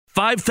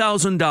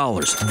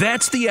$5,000.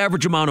 That's the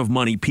average amount of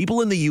money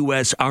people in the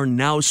U.S. are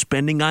now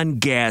spending on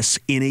gas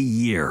in a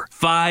year.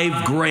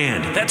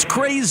 $5,000. That's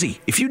crazy.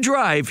 If you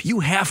drive, you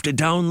have to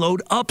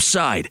download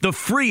Upside, the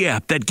free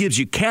app that gives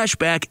you cash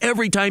back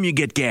every time you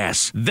get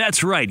gas.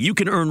 That's right. You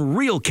can earn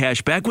real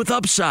cash back with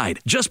Upside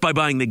just by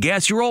buying the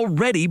gas you're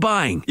already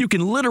buying. You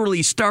can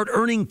literally start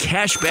earning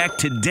cash back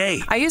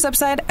today. I use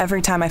Upside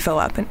every time I fill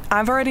up, and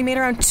I've already made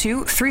around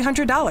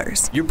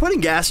 $300. You're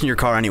putting gas in your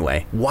car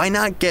anyway. Why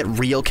not get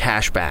real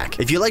cash back?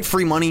 If you like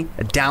free money,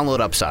 download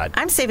Upside.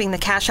 I'm saving the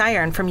cash I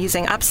earn from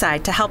using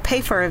Upside to help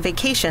pay for a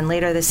vacation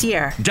later this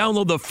year.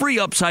 Download the free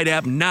Upside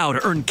app now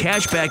to earn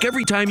cash back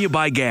every time you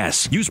buy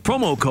gas. Use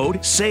promo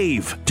code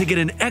SAVE to get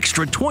an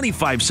extra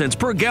 25 cents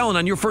per gallon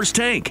on your first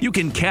tank. You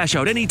can cash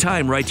out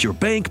anytime right to your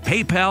bank,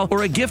 PayPal,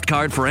 or a gift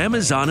card for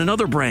Amazon and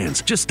other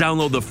brands. Just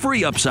download the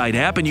free Upside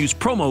app and use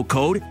promo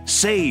code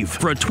SAVE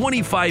for a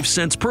 25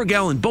 cents per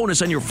gallon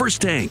bonus on your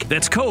first tank.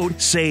 That's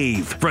code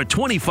SAVE for a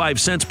 25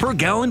 cents per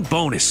gallon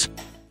bonus.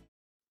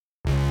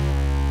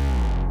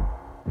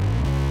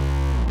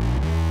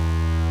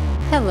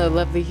 Hello,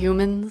 lovely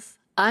humans.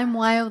 I'm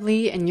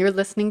Wildly, and you're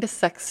listening to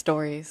Sex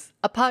Stories,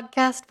 a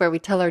podcast where we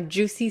tell our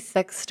juicy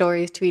sex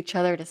stories to each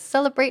other to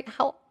celebrate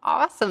how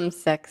awesome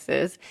sex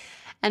is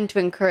and to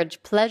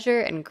encourage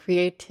pleasure and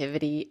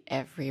creativity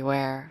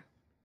everywhere.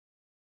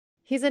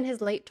 He's in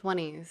his late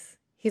 20s.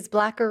 He's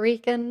Black or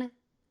Rican,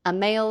 a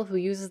male who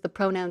uses the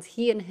pronouns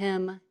he and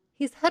him.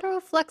 He's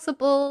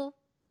hetero-flexible,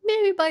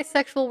 maybe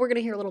bisexual. We're going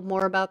to hear a little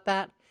more about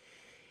that.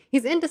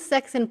 He's into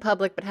sex in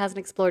public but hasn't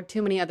explored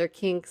too many other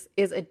kinks,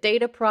 is a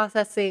data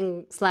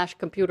processing /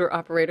 computer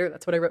operator,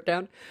 that's what I wrote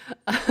down,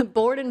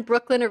 born in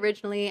Brooklyn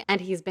originally,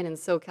 and he's been in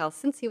SoCal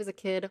since he was a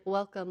kid.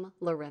 Welcome,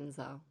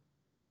 Lorenzo.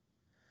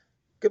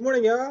 Good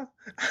morning, y'all.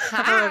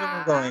 How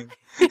everyone going?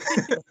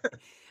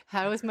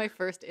 How was my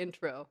first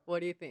intro?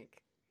 What do you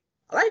think?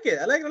 I like it.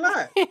 I like it a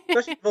lot.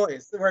 Especially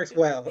voice. It works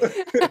well.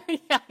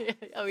 Yeah.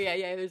 Oh,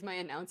 yeah. There's my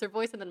announcer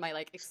voice and then my,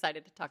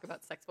 excited to talk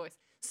about sex voice.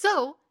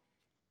 So,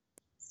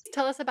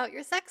 tell us about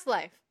your sex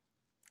life.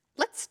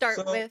 Let's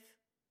start with...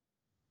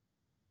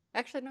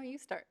 Actually, no, you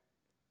start.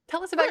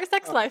 Tell us about your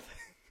sex life.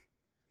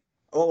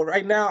 Well,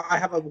 right now, I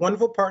have a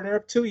wonderful partner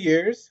of 2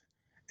 years,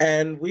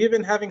 and we've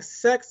been having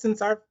sex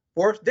since our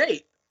 4th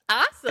date.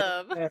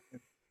 Awesome. And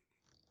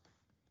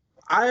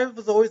I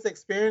was always the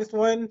experienced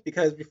one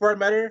because before I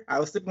met her, I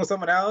was sleeping with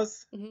someone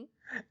else,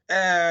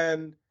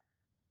 and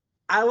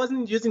I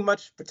wasn't using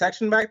much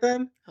protection back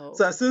then. Oh.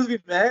 So as soon as we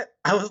met,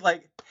 I was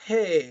like,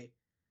 hey,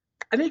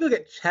 I need to go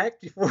get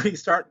checked before we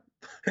start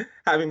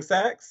having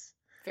sex.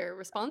 Very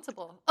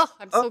responsible. Oh,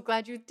 I'm so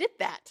glad you did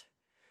that.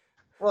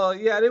 Well,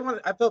 yeah,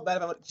 I felt bad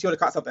about she would have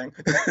caught something.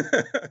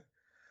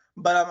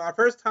 But our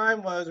first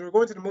time was we were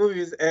going to the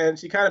movies, and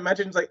she kind of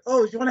mentioned, like,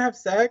 oh, do you want to have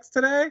sex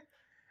today?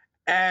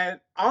 And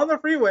on the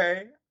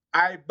freeway,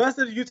 I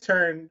busted a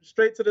U-turn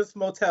straight to this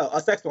motel, a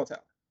sex motel.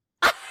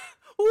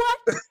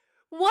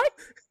 What?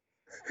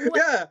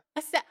 Yeah.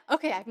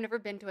 Okay, I've never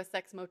been to a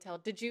sex motel.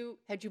 Had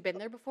you been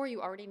there before?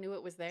 You already knew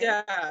it was there?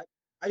 Yeah.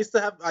 I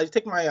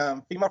take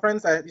my female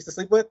friends I used to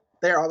sleep with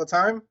there all the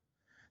time.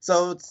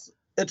 So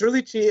it's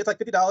really cheap. It's like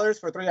 $50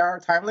 for a 3-hour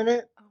time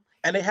limit. Oh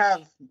and they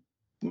have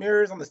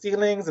mirrors on the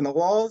ceilings and the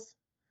walls.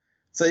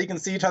 So you can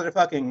see each other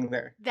fucking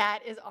there. That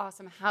is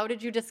awesome. How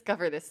did you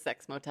discover this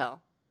sex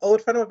motel? Oh, a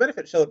friend of a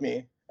benefit showed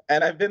me.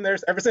 And I've been there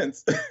ever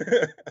since.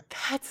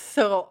 That's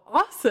so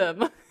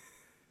awesome.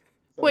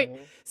 Wait,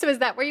 so is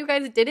that where you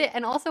guys did it?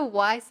 And also,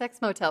 why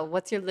sex motel?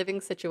 What's your living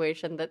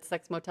situation that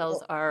sex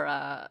motels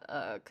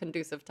are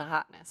conducive to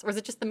hotness? Or is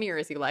it just the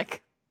mirrors you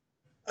like?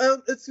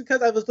 It's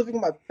because I was living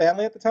with my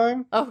family at the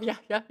time. Oh, yeah.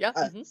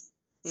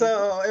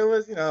 So it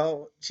was,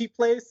 cheap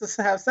place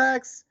to have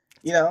sex,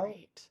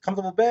 great.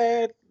 Comfortable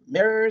bed,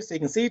 mirrors so you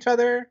can see each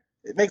other.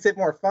 It makes it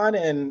more fun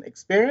and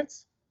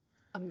experience.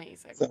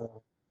 Amazing.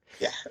 So,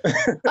 yeah.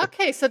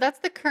 Okay, so that's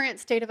the current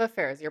state of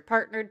affairs. You're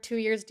partnered 2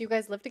 years. Do you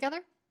guys live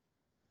together?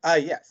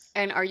 Yes.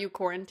 And are you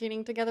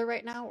quarantining together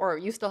right now? Or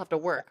you still have to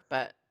work,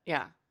 but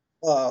yeah.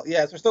 Well,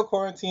 yes, we're still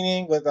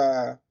quarantining with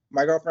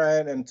my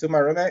girlfriend and 2 of my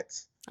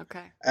roommates.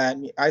 Okay.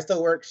 And I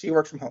still work. She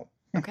works from home.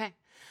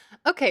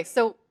 Okay,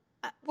 so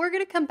we're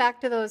going to come back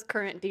to those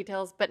current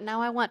details, but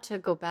now I want to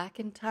go back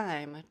in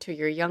time to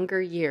your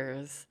younger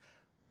years.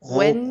 Oh.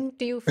 When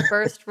do you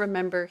first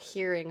remember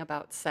hearing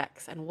about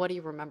sex, and what do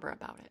you remember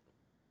about it?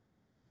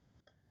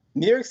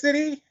 New York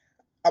City,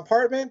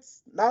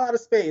 apartments, not a lot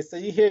of space, so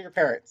you hear your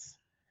parents.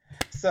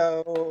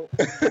 So...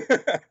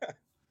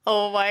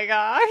 Oh my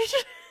gosh.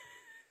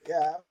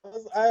 Yeah,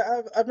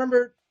 I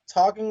remember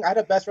talking. I had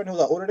a best friend who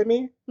was older than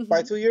me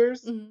by 2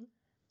 years,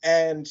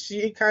 and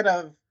she kind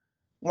of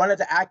wanted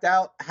to act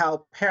out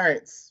how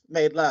parents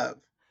made love.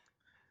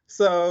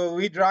 So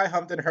we dry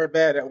humped in her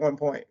bed at one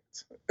point.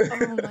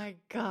 Oh my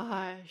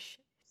gosh.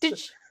 Did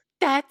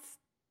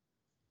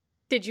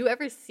you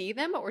ever see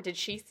them, or did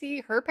she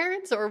see her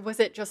parents, or was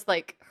it just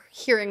like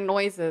hearing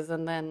noises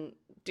and then,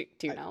 do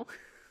you know?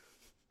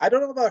 I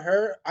don't know about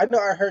her. I know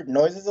I heard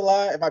noises a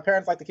lot, and my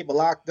parents like to keep a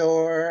locked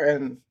door,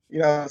 and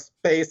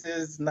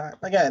spaces, not,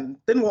 again,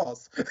 thin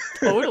walls.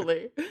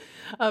 Totally.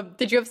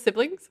 Did you have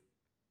siblings?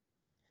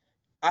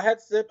 I had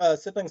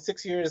siblings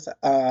 6 years.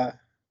 I'm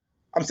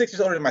 6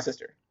 years older than my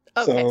sister.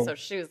 Okay, so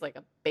she was like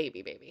a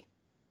baby.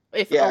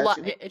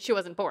 She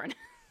wasn't born.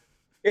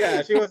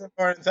 Yeah, she wasn't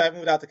born until I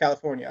moved out to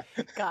California.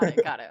 Got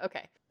it.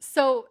 Okay.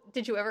 So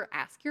did you ever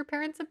ask your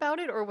parents about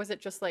it, or was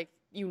it just like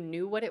you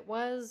knew what it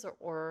was,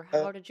 or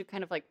how did you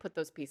kind of like put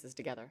those pieces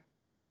together?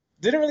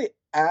 Didn't really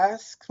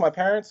ask my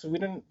parents. We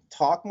didn't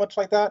talk much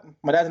like that.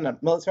 My dad's in the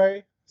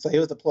military, so he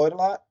was deployed a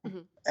lot. Mm-hmm.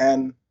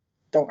 And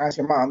don't ask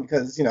your mom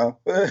because,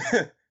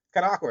 it's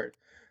kind of awkward.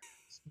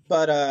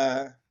 But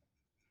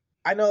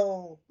I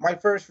know my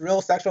first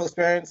real sexual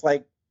experience,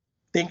 like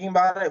thinking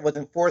about it, was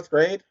in 4th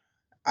grade.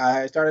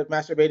 I started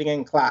masturbating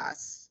in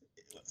class.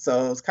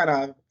 So it's kind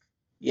of,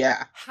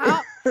 yeah.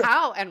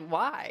 How and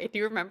why? Do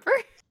you remember?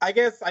 I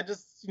guess I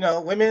just,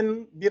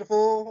 women,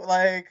 beautiful,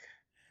 like,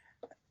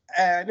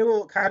 and I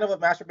knew kind of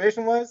what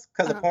masturbation was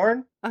because of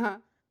porn. Uh-huh.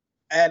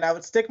 And I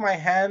would stick my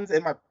hands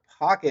in my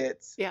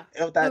pockets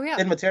with that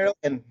thin material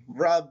and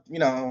rub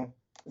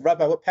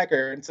my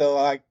woodpecker until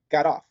I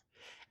got off.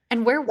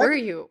 And where were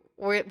you?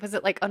 Was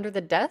it like under the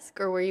desk,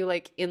 or were you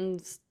like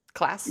in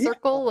class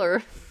circle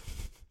or?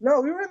 No,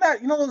 we were in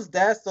that, those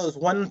desks, those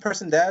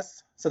one-person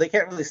desks, so they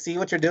can't really see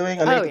what you're doing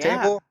underneath the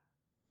table.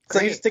 Great.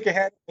 So you stick your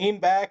head,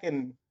 lean back,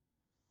 and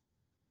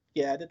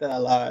I did that a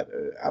lot.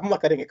 I'm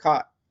lucky I didn't get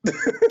caught.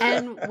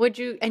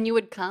 And you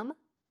would come?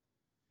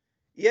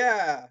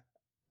 Yeah.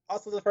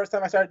 Also, the first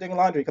time I started doing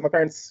laundry, because my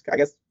parents, I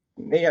guess,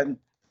 may have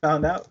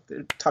found out.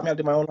 They taught me how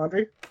to do my own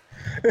laundry.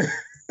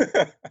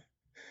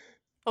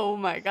 Oh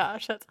my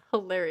gosh, that's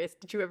hilarious.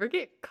 Did you ever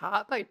get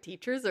caught by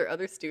teachers or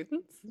other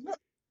students?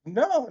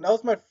 No, that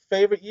was my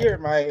favorite year.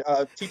 My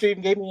teacher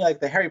even gave me like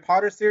the Harry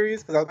Potter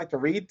series because I like to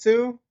read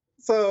too.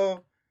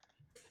 So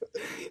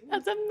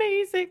that's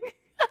amazing.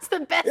 That's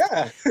the best.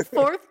 Yeah.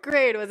 4th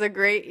grade was a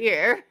great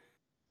year.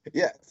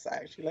 Yes, I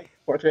actually like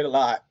 4th grade a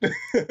lot.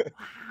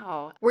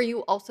 Wow. Were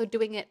you also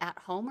doing it at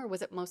home, or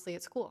was it mostly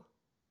at school?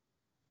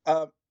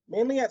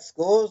 Mainly at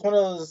school. It was one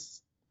of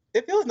those,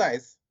 it feels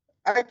nice.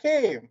 I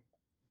came.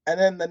 And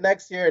then the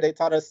next year they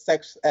taught us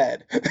sex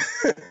ed.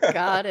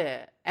 Got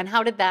it. And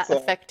how did that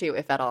affect you,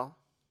 if at all?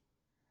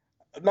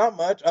 Not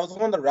much. I was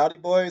one of the rowdy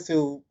boys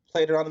who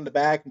played around in the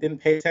back and didn't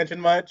pay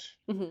attention much.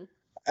 Mm-hmm.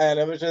 And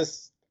it was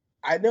just,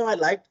 I knew I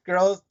liked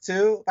girls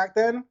too back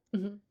then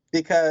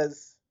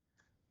because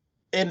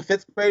in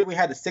 5th grade we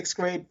had a 6th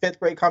grade, 5th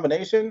grade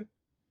combination.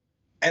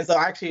 And so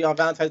actually on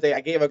Valentine's Day,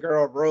 I gave a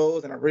girl a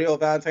rose and a real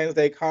Valentine's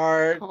Day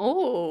card.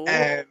 Oh.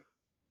 And,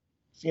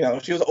 she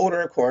was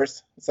older, of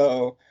course.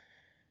 So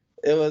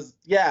it was,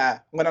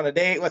 went on a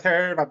date with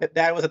her. My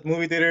dad was at the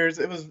movie theaters.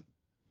 It was,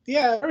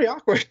 very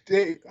awkward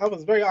date. I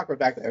was very awkward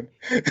back then.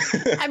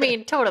 I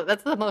mean, totally.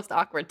 That's the most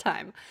awkward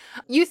time.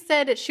 You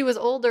said she was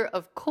older,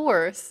 of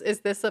course. Is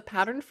this a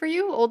pattern for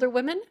you, older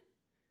women?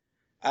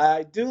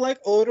 I do like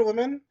older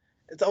women.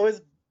 It's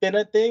always been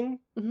a thing.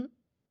 Mm-hmm.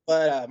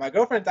 But my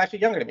girlfriend's actually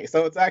younger than me.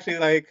 So it's actually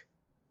like...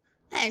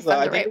 Nice,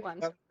 found the right one.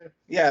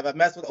 But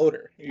mess with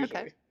older,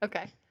 usually.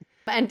 Okay.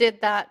 And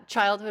did that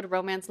childhood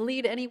romance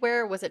lead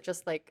anywhere? Or was it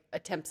just like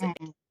attempts?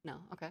 No,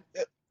 okay.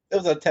 It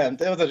was an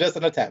attempt. It was just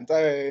an attempt.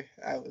 I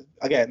was,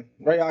 again,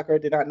 very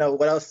awkward. Did not know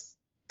what else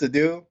to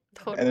do.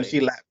 Totally. And then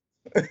she left.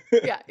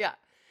 Yeah.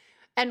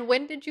 And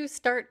when did you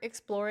start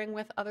exploring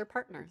with other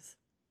partners?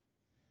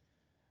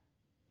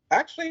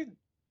 Actually,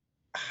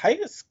 high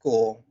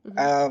school.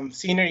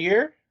 Senior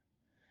year.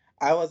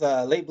 I was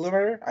a late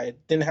bloomer. I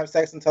didn't have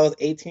sex until I was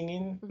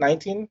 18,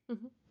 19.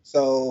 Mm-hmm.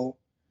 So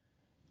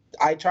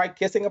I tried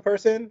kissing a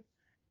person,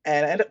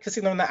 and I ended up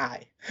kissing them in the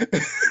eye.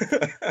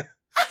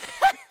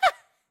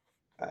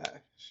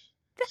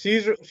 She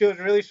was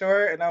really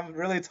short, and I'm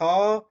really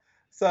tall.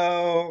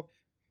 So,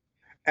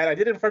 and I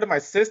did it in front of my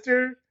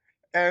sister,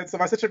 and so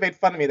my sister made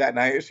fun of me that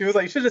night. She was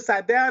like, "You should have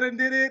sat down and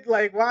did it.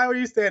 Like, why were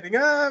you standing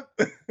up?"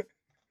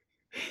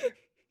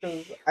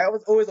 I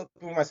was always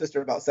open with my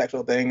sister about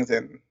sexual things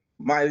and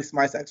my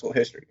sexual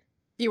history.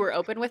 You were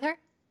open with her?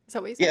 Is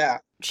that what you said? Yeah.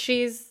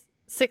 She's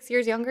 6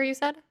 years younger, you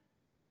said?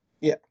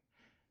 Yeah.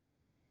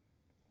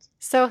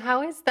 So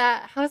how is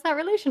that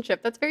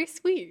relationship? That's very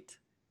sweet.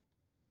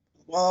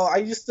 Well, I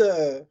used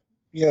to,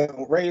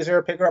 raise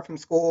her, pick her up from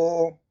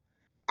school.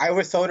 I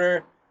always told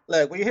her,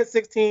 look, when you hit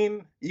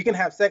 16, you can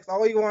have sex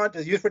all you want,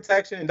 just use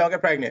protection and don't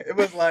get pregnant. It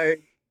was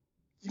like,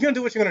 you're going to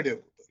do what you're going to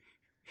do.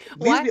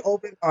 Please be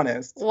open,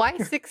 honest. Why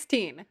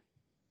 16?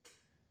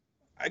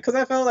 Because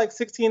I felt like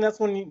 16, that's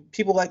when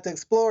people like to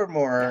explore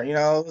more. It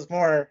was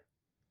more,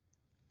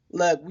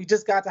 look, we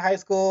just got to high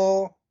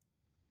school.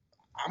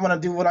 I'm going to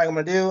do what I'm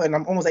going to do, and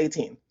I'm almost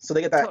 18. So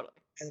they get that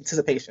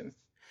anticipation.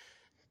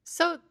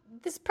 So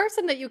this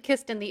person that you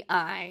kissed in the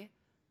eye,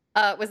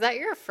 was that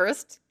your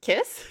first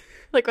kiss?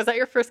 Like, was that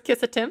your first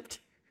kiss attempt?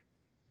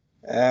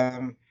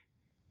 Yeah,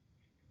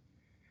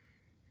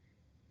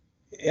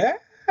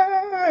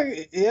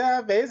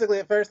 basically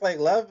at first, like,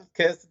 love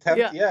kiss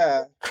attempt,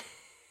 yeah.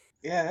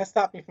 Yeah, that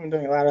stopped me from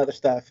doing a lot of other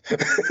stuff.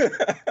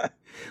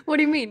 What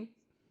do you mean?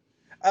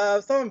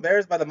 So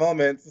embarrassed by the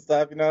moments and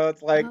stuff.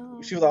 It's like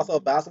she was also a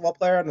basketball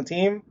player on the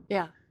team.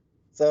 Yeah.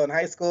 So in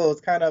high school, it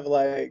was kind of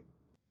like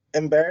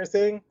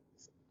embarrassing.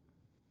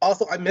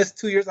 Also, I missed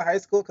 2 years of high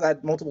school because I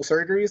had multiple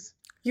surgeries.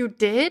 You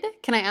did?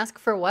 Can I ask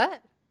for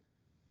what?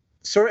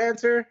 Short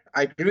answer,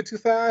 I grew too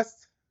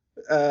fast.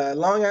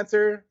 Long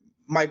answer,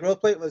 my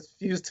growth plate was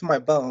fused to my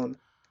bone.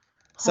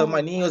 So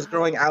my knee was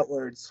growing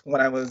outwards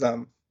when I was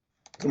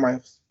through my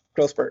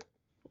growth spurt.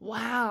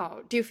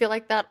 Wow. Do you feel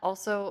like that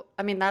also,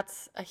 I mean,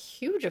 that's a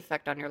huge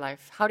effect on your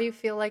life. How do you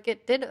feel like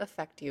it did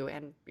affect you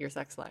and your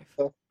sex life?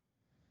 So,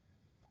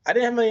 I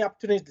didn't have many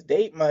opportunities to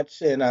date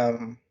much in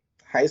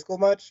high school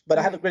but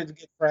I had a great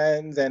good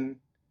friends, and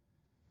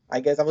I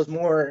guess I was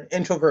more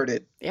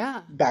introverted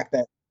back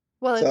then.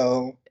 Well,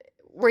 so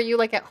were you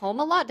like at home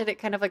a lot? Did it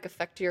kind of like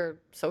affect your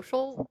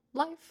social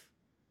life?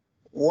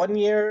 1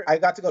 year I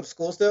got to go to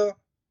school still,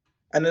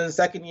 and then the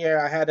second year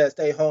I had to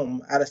stay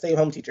home. I had a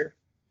stay-home teacher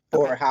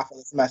for half of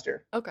the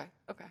semester. Okay.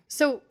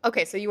 So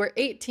you were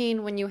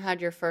 18 when you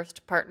had your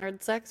first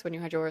partnered sex, when you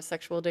had your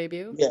sexual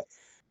debut? Yes.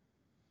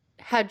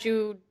 Had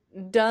you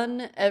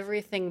done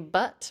everything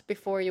but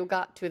before you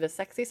got to the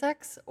sexy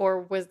sex,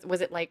 or was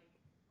it like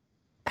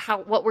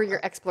what were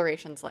your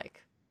explorations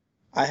like?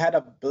 I had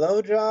a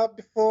blowjob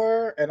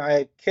before, and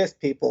I kissed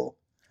people.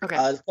 Okay.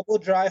 A couple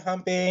dry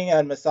humping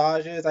and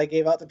massages I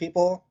gave out to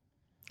people.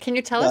 Can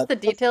you tell us the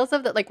details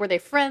of that? Like, were they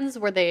friends?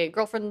 Were they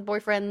girlfriend,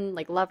 boyfriend,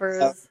 like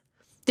lovers?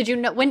 Did you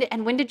know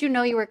when did you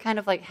know you were kind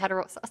of like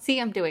hetero? See,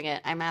 I'm doing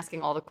it. I'm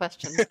asking all the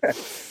questions.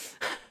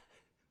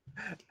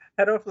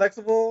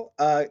 Hetero-flexible,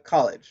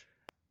 college.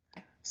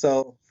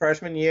 So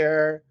freshman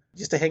year,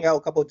 used to hang out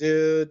with a couple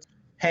dudes,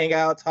 hang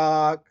out,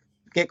 talk,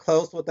 get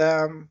close with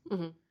them.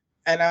 Mm-hmm.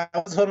 And I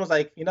was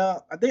like,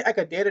 I think I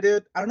could date a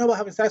dude. I don't know about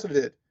having sex with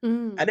a dude.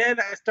 Mm. And then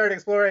I started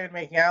exploring and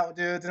making out with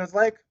dudes, and it was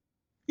like,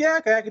 yeah,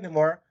 okay, I can do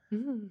more.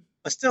 Mm.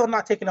 But still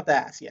not taking up the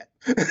ass yet.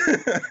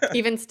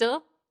 Even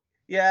still?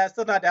 Yeah,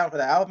 still not down for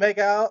that. I would make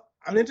out.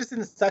 I'm interested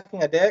in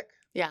sucking a dick.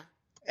 Yeah.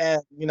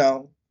 And,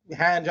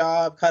 hand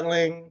job,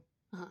 cuddling.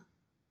 Uh-huh.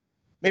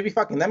 Maybe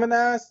fucking them in the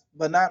ass,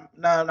 but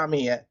not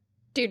me yet.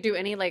 Do you do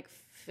any like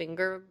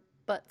finger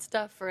butt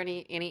stuff or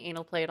any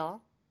anal play at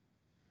all?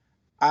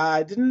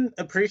 I didn't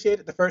appreciate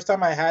it the first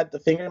time I had the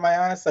finger in my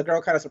ass. A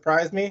girl kind of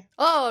surprised me.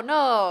 Oh,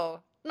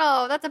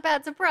 no, that's a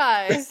bad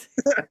surprise.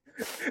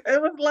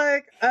 It was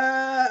like,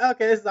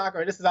 okay, this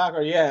is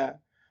awkward, yeah.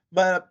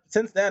 But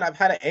since then, I've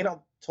had an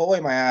anal toy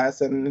in my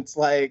ass, and it's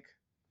like,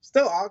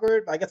 still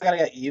awkward, but I guess I gotta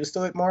get used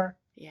to it more.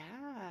 Yeah.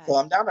 So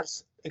I'm down to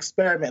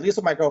experiment, at least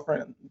with my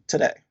girlfriend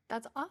today.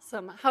 That's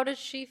awesome. How does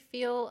she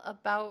feel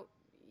about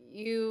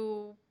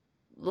you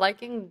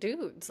liking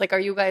dudes? Like, are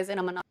you guys in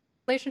a monogamous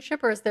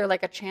relationship, or is there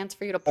like a chance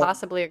for you to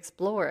possibly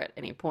explore at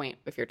any point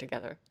if you're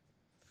together?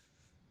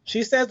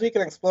 She says we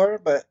can explore,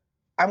 but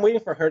I'm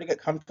waiting for her to get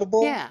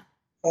comfortable. Yeah.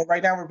 So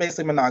right now we're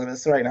basically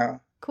monogamous right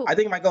now. Cool. I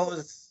think my goal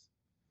is,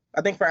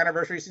 for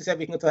anniversary, she said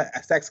we can go to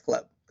a sex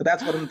club. But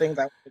that's one of the things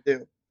I want to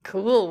do.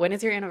 Cool. When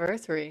is your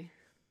anniversary?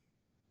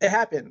 It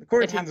happened.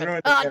 Quarantine's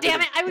ruined. Oh, damn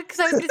it. I was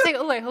going to say,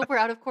 I hope we're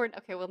out of quarantine.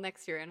 Okay, well,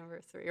 next year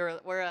anniversary. Or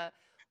we're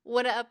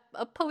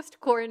a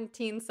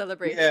post-quarantine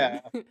celebration.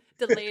 Yeah.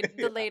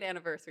 delayed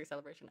anniversary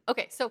celebration.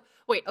 Okay, so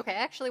wait. Okay, I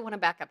actually want to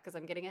back up because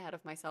I'm getting ahead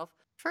of myself.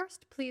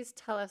 First, please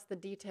tell us the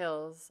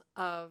details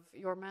of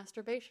your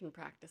masturbation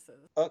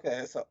practices.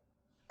 Okay, so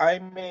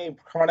I'm a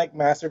chronic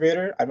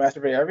masturbator. I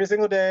masturbate every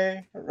single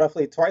day,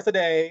 roughly twice a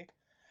day.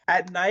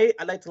 At night,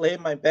 I like to lay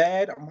in my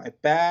bed on my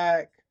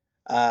back,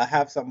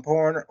 have some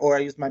porn, or I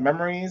use my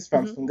memories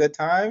from some good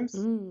times.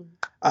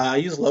 I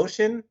use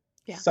lotion,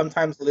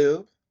 sometimes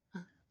lube.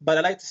 But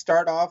I like to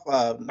start off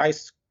a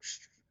nice,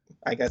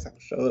 I guess I'll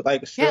show it,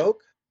 like a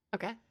stroke. Yeah.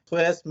 Okay.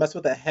 Twist, mess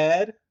with the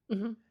head.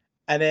 Mm-hmm.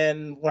 And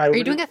then when Are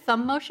you doing a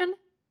thumb motion?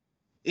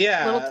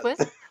 Yeah. A little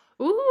twist?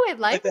 Ooh, I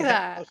like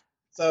that.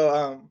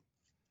 So,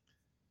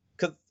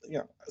 because,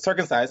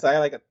 circumcised, so I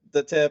like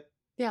the tip.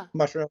 Yeah.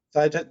 Mushroom.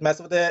 So I just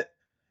mess with it.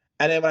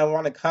 And then when I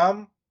want to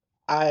come,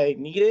 I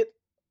knead it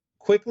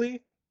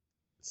quickly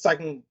so I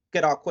can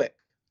get all quick.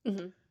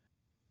 Mm-hmm.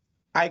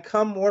 I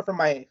come more from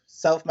my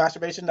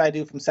self-masturbation than I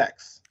do from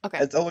sex. Okay.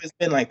 It's always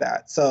been like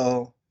that.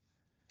 So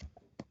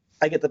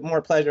I get the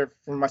more pleasure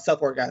from my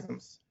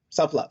self-orgasms,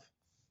 self-love.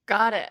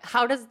 Got it.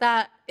 How does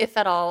that, if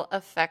at all,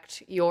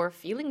 affect your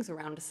feelings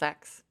around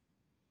sex?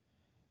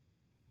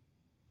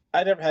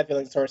 I never had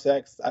feelings towards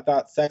sex. I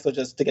thought sex was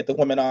just to get the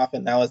woman off,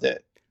 and that was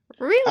it.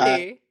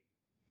 Really?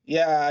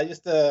 Yeah, I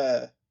used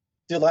to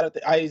do a lot of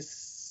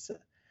things.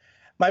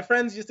 My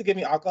friends used to give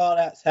me alcohol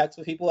at sex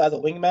with people as a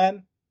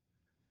wingman.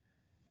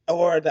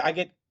 Or I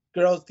get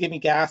girls give me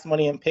gas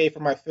money and pay for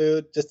my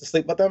food just to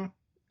sleep with them.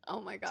 Oh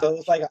my god! So it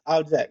was like an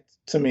object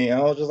to me. I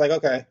was just like,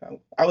 okay,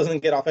 I wasn't gonna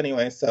get off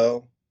anyway.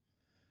 So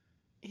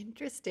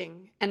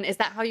interesting. And is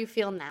that how you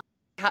feel now?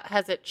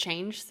 Has it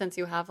changed since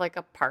you have like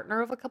a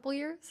partner of a couple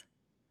years?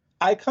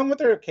 I come with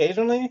her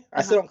occasionally.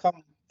 I still don't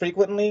come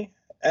frequently,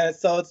 and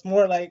so it's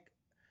more like,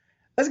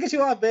 let's get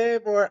you off,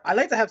 babe. Or I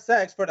like to have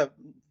sex for the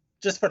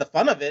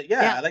fun of it.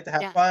 Yeah. I like to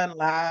have fun,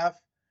 laugh.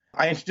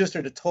 I introduced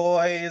her to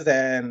toys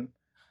and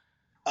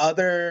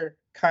other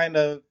kind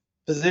of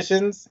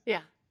positions.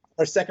 Yeah.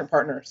 Or second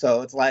partner.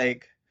 So it's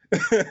like,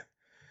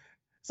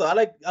 so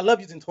I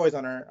love using toys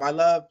on her. I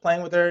love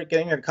playing with her,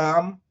 getting her to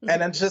come.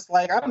 And it's just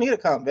like, I don't need to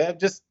come, babe.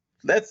 Just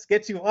let's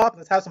get you off.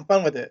 Let's have some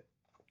fun with it.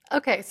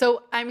 Okay,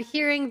 so I'm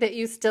hearing that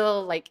you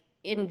still like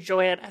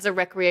enjoy it as a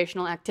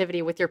recreational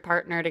activity with your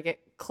partner to get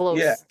close.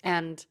 Yeah.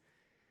 And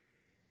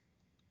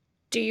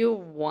do you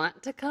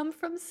want to come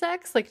from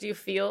sex? Like, do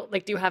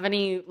you have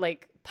any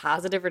like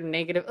positive or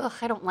negative? Ugh,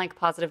 I don't like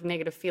positive,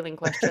 negative feeling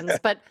questions,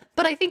 but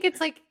I think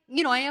it's like,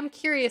 I am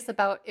curious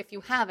about if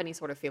you have any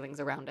sort of feelings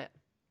around it.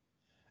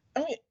 I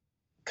mean,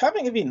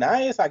 coming would be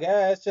nice, I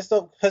guess, just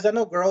so, because I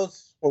know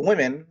girls or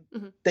women,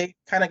 they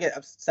kind of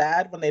get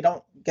sad when they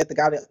don't get the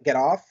guy to get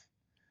off.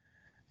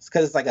 It's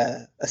because it's like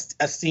a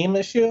steam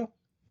issue.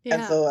 Yeah.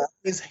 And so I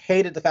always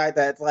hated the fact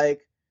that it's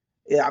like,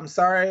 yeah, I'm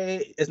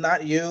sorry, it's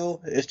not you,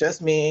 it's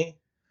just me.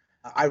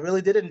 I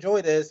really did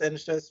enjoy this, and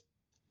it's just,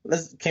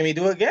 can we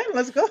do it again?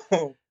 Let's go.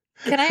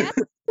 Can I ask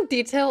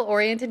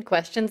detail-oriented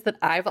questions that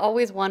I've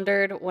always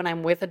wondered when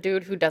I'm with a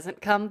dude who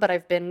doesn't come, but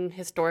I've been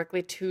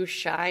historically too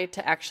shy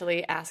to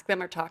actually ask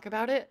them or talk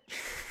about it?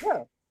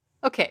 Yeah.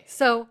 Okay,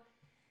 so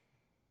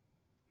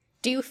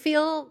do you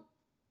feel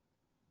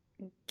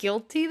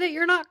guilty that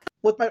you're not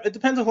it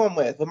depends on who I'm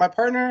with. With my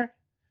partner,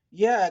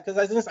 yeah,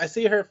 because I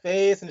see her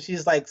face and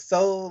she's like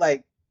so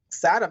like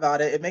sad about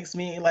it. It makes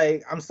me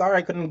like, I'm sorry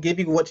I couldn't give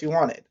you what you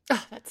wanted.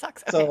 Oh, that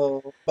sucks. Okay.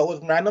 So, but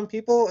with random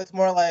people, it's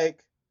more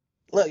like,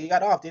 look, you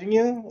got off, didn't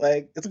you?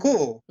 Like, it's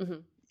cool.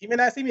 You may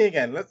not see me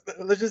again.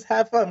 Let's just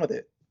have fun with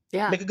it.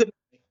 Yeah. Make a good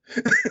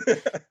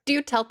Do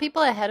you tell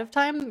people ahead of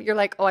time? You're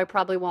like, oh, I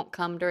probably won't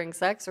come during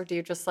sex, or do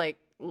you just like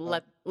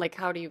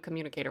how do you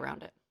communicate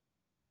around it?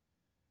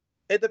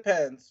 It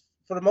depends.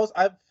 For the most,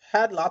 I've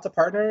had lots of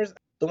partners.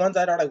 The ones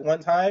that are like one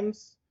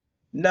times,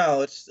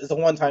 no, it's a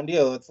one-time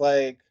deal. It's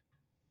like,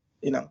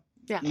 you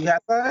had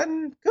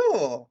fun,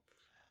 cool.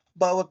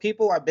 But with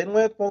people I've been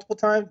with multiple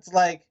times, it's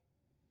like,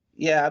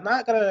 yeah, I'm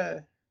not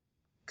gonna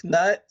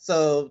nut,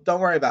 so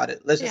don't worry about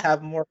it. Let's just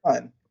have more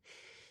fun.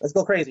 Let's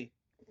go crazy.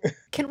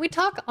 Can we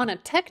talk on a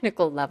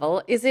technical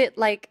level? Is it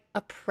like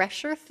a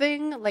pressure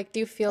thing? Like, do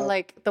you feel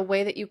like the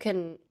way that you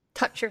can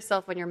touch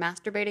yourself when you're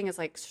masturbating is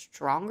like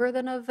stronger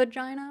than a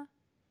vagina?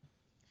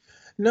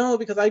 No,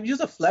 because I use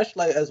a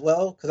fleshlight as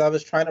well because I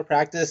was trying to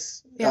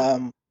practice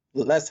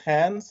less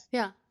hands.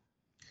 Yeah.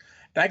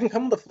 And I can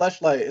come with a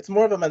fleshlight. It's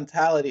more of a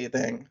mentality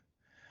thing.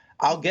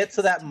 I'll get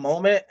to that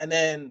moment and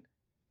then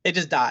it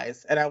just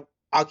dies. And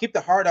I'll keep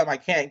the hard on. I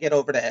can't get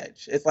over the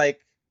edge. It's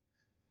like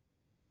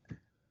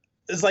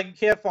you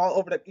can't fall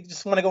over you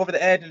just want to go over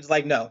the edge and it's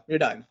like, no, you're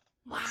done.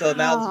 Wow. So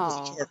now it's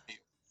just a chore for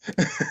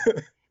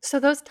you. So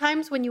those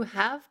times when you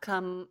have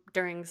come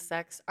during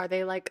sex, are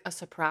they like a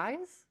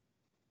surprise?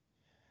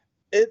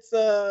 It's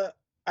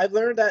I've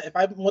learned that if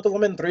I'm with a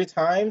woman 3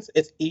 times,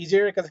 it's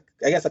easier because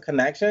I guess a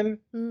connection.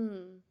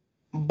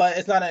 But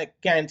it's not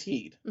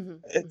guaranteed.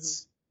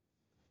 It's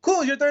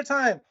cool, your 3rd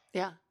time.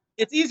 Yeah.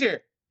 It's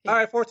easier. Yeah. All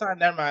right, 4th time,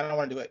 never mind, I don't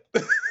want to do it.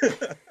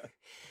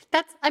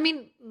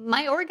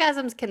 My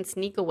orgasms can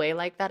sneak away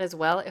like that as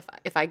well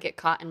if I get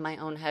caught in my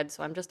own head.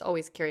 So I'm just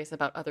always curious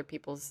about other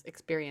people's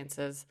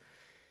experiences.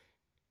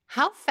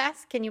 How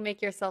fast can you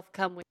make yourself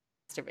come when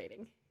you're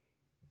masturbating?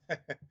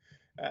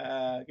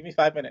 Give me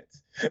 5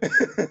 minutes.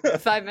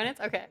 5 minutes?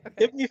 Okay.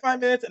 Give me 5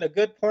 minutes and a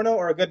good porno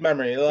or a good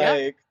memory.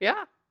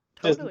 Yeah,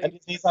 totally. I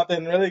just need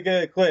something really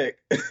good, quick.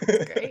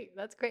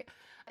 That's great.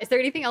 Is there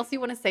anything else you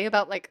want to say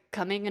about like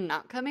coming and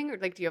not coming, or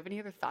like do you have any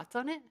other thoughts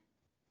on it?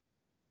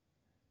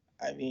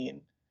 I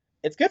mean,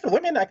 it's good for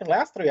women. I can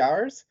last 3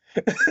 hours.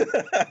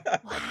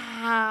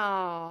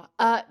 Wow.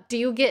 Do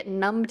you get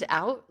numbed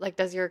out? Like,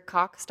 does your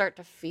cock start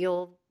to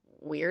feel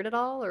weird at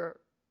all, or?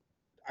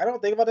 I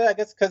don't think about it. I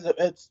guess because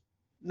it's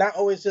not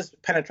always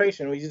just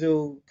penetration. We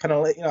do kind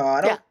of,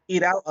 I don't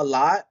eat out a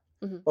lot,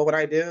 but when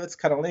I do, it's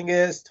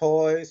cunnilingus,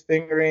 toys,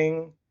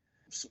 fingering.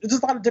 It's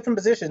just a lot of different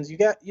positions. You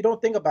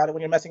don't think about it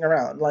when you're messing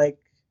around. Like,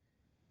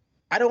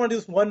 I don't want to do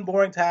this one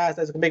boring task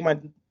that's gonna make my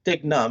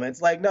dick numb.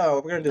 It's like,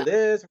 no, we're gonna do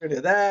this, we're gonna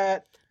do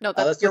that. No,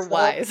 you're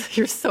wise.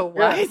 You're so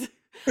wise.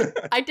 Yeah.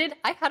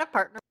 I had a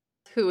partner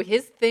who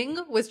his thing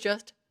was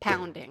just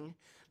pounding,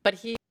 but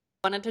he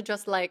wanted to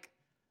just like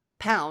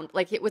pound,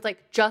 like it was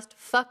like just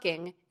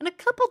fucking in a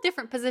couple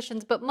different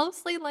positions, but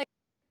mostly like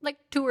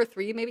 2 or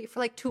 3, maybe for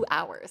like 2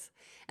 hours.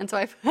 And so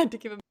I've had to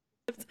give him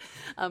tips.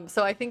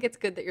 So I think it's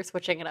good that you're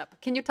switching it up.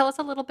 Can you tell us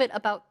a little bit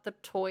about the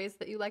toys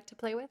that you like to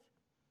play with?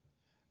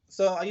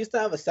 So I used to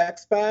have a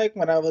sex bag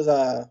when I was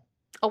a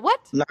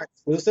what? Not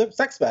exclusive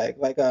sex bag.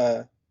 Like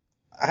I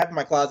have in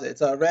my closet.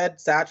 It's a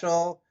red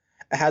satchel.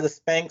 It has a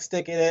spank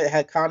stick in it. It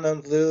had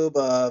condoms, lube,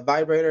 a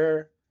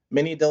vibrator,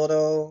 mini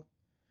dildo,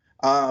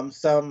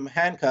 some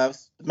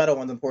handcuffs, metal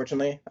ones,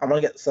 unfortunately. I'm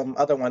gonna get some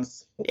other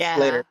ones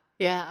later.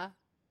 Yeah.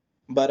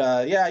 But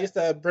I used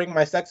to bring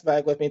my sex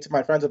bag with me to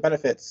my friends with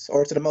benefits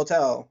or to the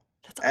motel.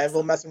 That's awesome. And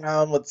we'll mess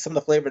around with some of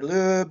the flavored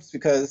lubes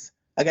because,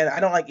 again, I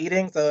don't like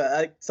eating, so I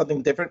like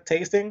something different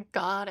tasting.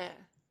 Got it.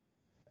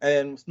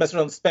 And mess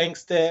around with spank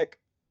stick,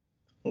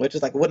 which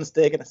is like a wooden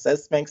stick and it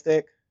says spank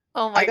stick.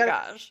 Oh my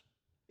gosh.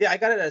 I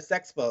got it at a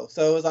Sexpo,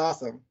 so it was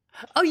awesome.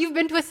 Oh, you've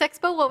been to a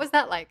Sexpo? What was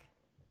that like?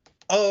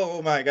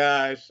 Oh my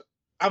gosh.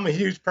 I'm a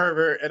huge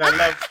pervert and I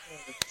love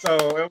porn,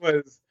 so it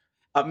was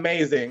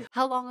amazing.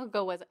 How long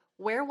ago was it?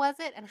 Where was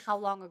it and how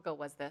long ago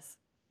was this?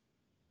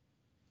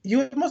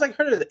 You most like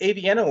heard of the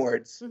AVN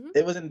Awards. Mm-hmm.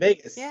 It was in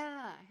Vegas. Yeah,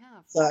 I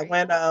have. So I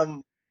went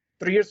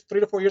 3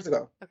 to 4 years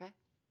ago. Okay.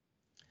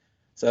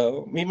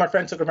 So me and my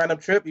friend took a random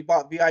trip. We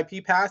bought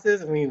VIP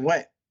passes and we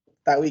went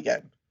that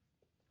weekend.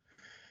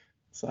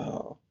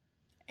 So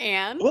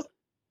And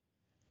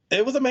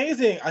it was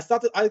amazing.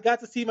 I got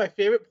to see my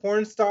favorite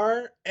porn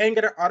star and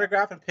get an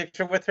autograph and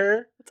picture with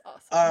her. that's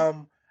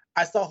awesome.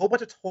 I saw a whole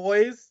bunch of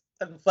toys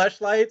and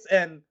fleshlights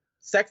and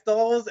sex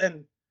dolls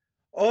and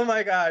oh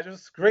my gosh, it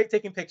was great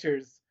taking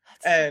pictures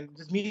and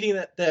just meeting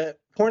the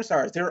porn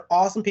stars. They were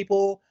awesome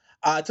people.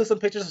 I took some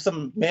pictures of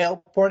some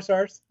male porn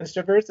stars and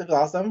strippers. It was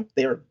awesome.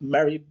 They were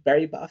very,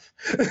 very buff.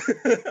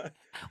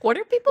 What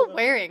are people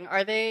wearing?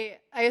 Are they,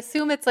 I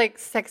assume it's like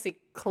sexy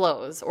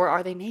clothes, or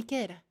are they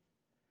naked?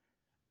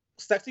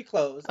 Sexy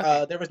clothes.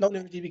 Okay. There was no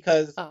nudity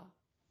because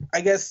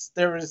I guess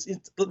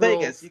it's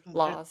Vegas. You can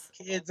laws.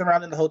 Kids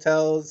around in the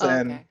hotels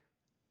and okay.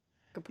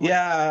 Good point.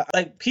 yeah,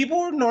 like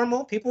people were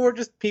normal. People were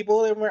just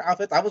people. They wear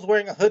outfits. I was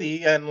wearing a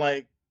hoodie and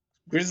like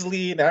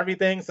grizzly and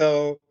everything.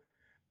 So,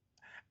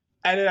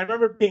 and then I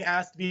remember being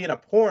asked to be in a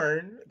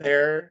porn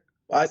there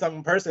by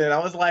some person, and I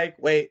was like,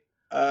 wait,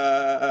 no,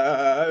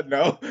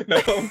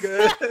 I'm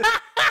good.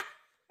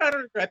 I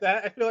don't regret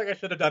that. I feel like I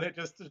should have done it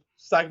just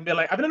so I can be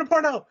like, I've been in a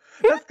porno.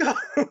 Let's go.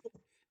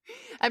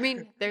 I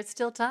mean, there's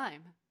still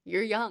time.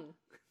 You're young.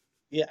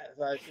 Yeah,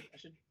 so I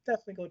should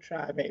definitely go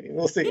try. Maybe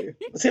we'll see.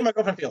 Let's see how my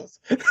girlfriend feels.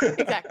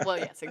 Exactly. Well,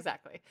 yes,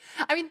 exactly.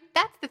 I mean,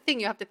 that's the thing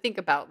you have to think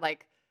about.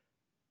 Like,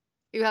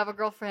 you have a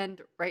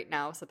girlfriend right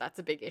now, so that's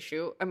a big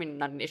issue. I mean,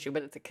 not an issue,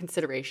 but it's a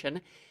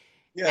consideration.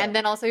 Yeah. And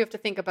then also you have to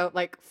think about,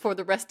 like, for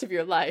the rest of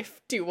your life,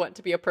 do you want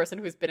to be a person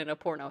who's been in a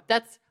porno?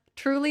 That's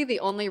truly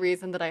the only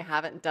reason that I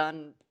haven't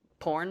done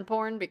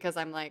porn, because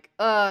I'm like,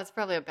 oh, it's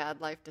probably a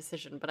bad life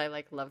decision, but I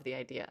like love the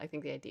idea. I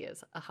think the idea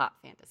is a hot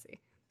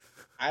fantasy.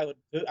 I would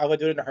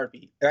do it in a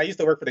heartbeat. And I used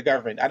to work for the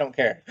government. I don't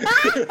care.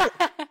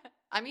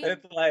 I mean,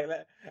 it's like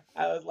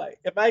I was like,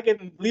 if I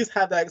can at least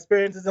have that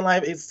experiences in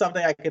life, it's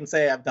something I can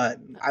say I've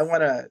done. I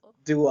want to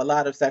do a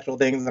lot of sexual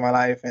things in my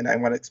life, and I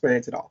want to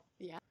experience it all.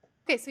 Yeah.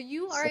 Okay, so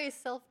you are a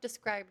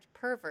self-described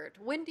pervert.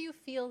 When do you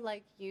feel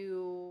like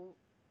you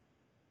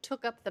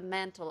took up the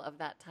mantle of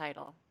that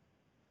title?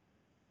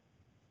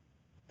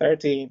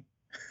 13.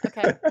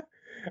 Okay.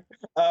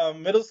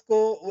 Middle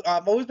school,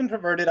 I've always been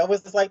perverted. I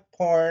always just like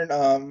porn.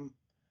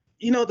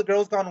 The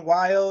Girls Gone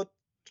Wild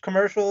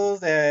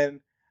commercials, and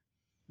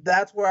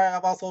that's where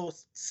I've also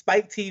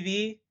Spike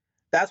TV.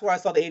 That's where I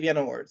saw the AVN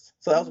Awards.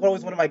 So that was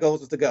always one of my goals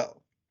was to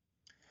go.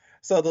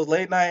 So those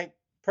late night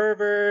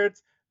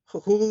perverts,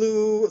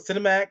 Hulu,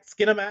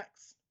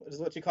 Skinamax, which is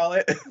what you call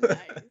it. Nice.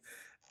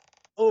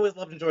 Always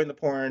loved enjoying the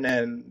porn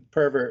and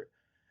pervert.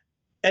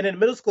 And in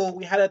middle school,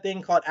 we had a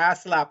thing called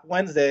Ass Slap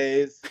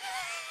Wednesdays.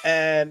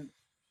 And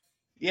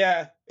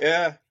yeah.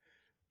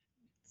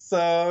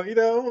 So,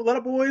 a lot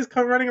of boys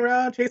come running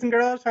around chasing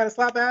girls, trying to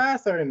slap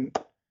ass,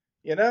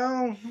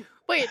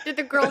 Wait, did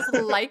the girls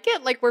like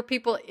it? Like, were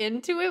people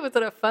into it? Was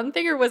it a fun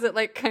thing, or was it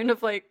like kind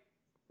of like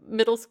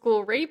middle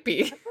school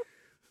rapey?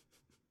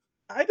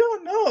 I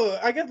don't know.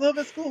 I guess a little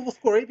bit school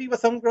rapey, but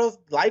some girls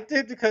liked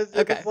it because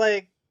it was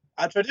like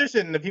a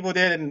tradition that people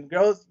did, and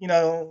girls,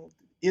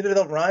 either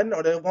they'll run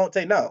or they won't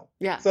say no.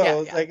 Yeah.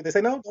 So it's like they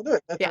say no, don't do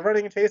it. If they're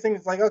running and chasing,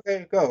 it's like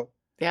okay, go.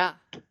 Yeah.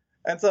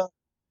 And so,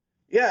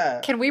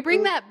 yeah. Can we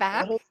bring that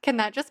back? Can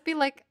that just be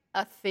like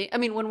a thing? I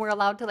mean, when we're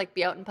allowed to like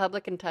be out in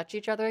public and touch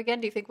each other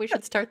again, do you think we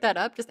should start that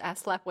up? Just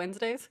Ass Slap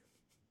Wednesdays?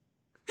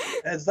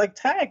 It's like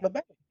tag, but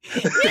back.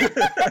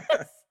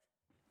 Yes.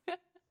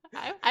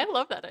 I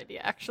love that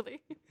idea,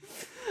 actually.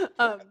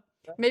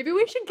 Maybe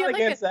we should get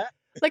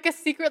like a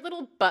secret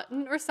little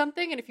button or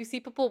something, and if you see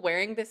people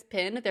wearing this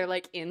pin, they're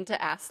like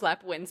into Ass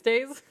Slap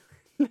Wednesdays.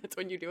 That's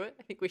when you do it.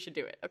 I think we should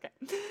do it. Okay.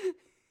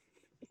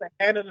 It's a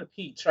hand and a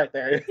peach right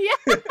there.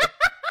 Yeah.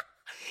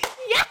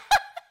 Yes.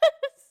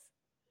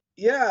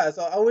 Yeah.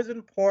 So I always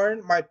been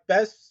porn. My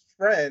best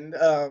friend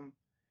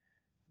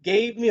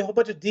gave me a whole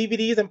bunch of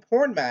DVDs and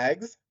porn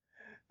mags,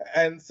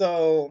 and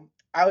so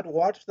I would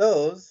watch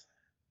those.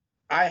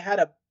 I had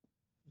a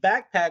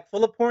backpack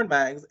full of porn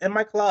mags in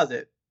my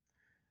closet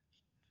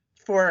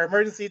for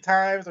emergency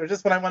times or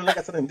just when I want to look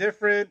at something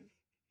different.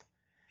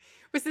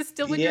 Was this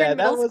still when you were in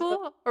middle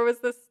school, or was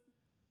this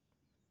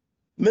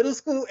middle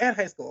school and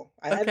high school?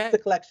 I had the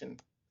collection.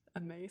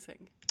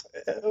 Amazing.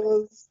 It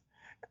was,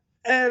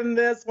 and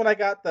that's when I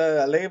got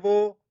the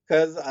label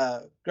because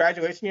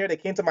graduation year they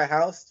came to my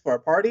house for a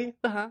party,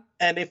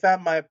 and they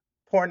found my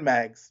porn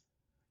mags.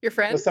 Your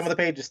friends? With some of the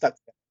pages stuck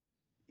together.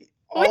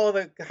 All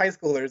the high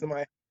schoolers in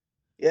my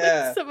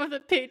With some of the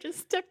pages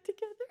stuck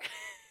together.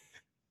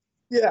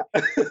 Yeah.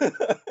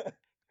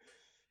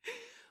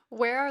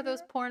 Where are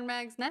those porn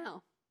mags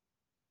now?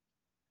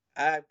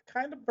 I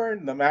kind of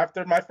burned them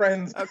after my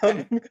friends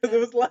come because it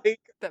was like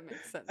that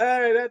makes sense. All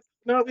right,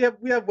 No, we have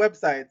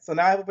websites, so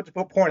now I have a bunch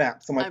of porn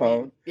apps on my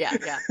phone. Yeah,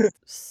 yeah.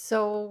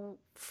 So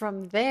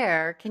from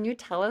there, can you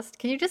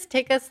just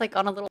take us like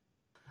on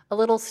a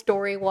little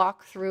story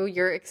walk through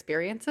your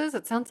experiences?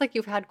 It sounds like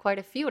you've had quite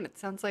a few, and it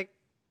sounds like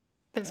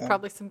there's Um,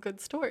 probably some good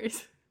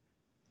stories.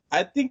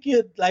 I think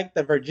you'd like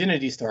the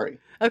virginity story.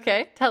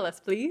 Okay, tell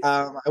us, please.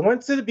 I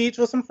went to the beach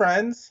with some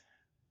friends,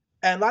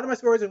 and a lot of my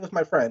stories are with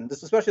my friend.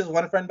 This especially was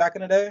one friend back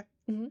in the day,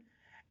 Hmm.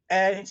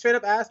 and he straight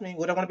up asked me,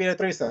 "Would I want to be in a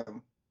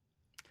threesome?"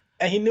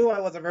 And he knew I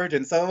was a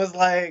virgin, so it was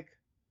like,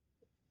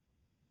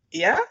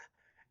 yeah.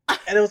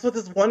 And it was with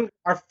this one,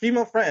 our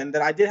female friend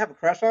that I did have a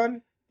crush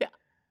on. Yeah.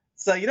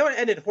 So it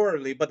ended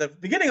horribly, but the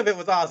beginning of it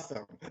was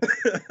awesome.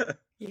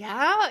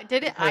 Yeah,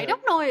 did it? I Because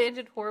don't know. It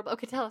ended horrible.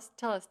 Okay, tell us,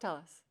 tell us, tell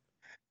us.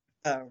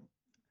 um,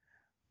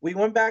 we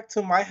went back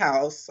to my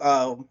house.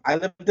 I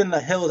lived in the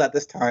hills at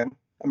this time,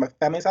 at my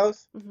family's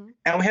house, Hmm.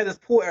 and we had this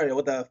pool area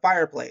with a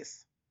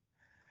fireplace.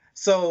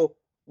 So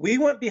we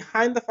went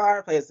behind the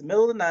fireplace in the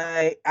middle of the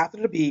night after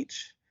the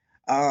beach.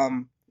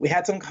 We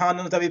had some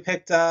condoms that we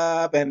picked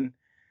up, and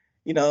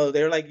they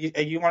were like,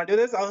 "You want to do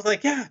this?" I was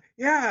like, "Yeah,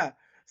 yeah."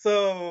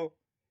 So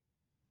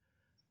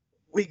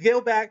we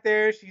go back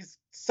there. She's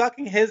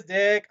sucking his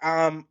dick.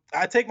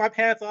 I take my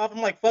pants off.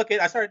 I'm like, "Fuck it."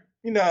 I start,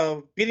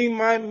 beating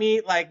my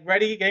meat, like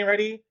getting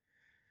ready,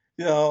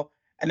 and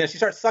then she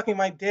starts sucking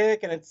my dick,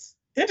 and it's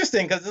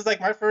interesting because it's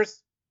like my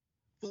first.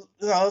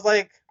 I was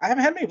like, I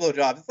haven't had many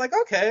blowjobs. It's like,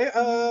 okay,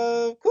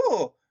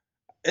 cool.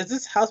 Is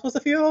this how it's supposed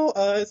to feel?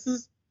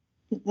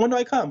 When do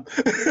I come?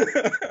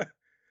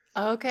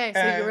 Okay,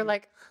 so you were And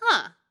like,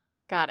 huh,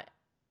 got it.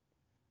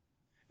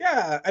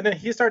 yeah, and then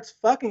he starts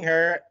fucking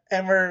her,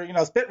 and we're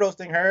spit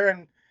roasting her,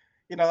 and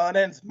then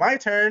it's my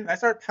turn. I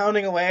start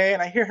pounding away,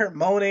 and I hear her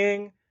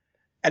moaning,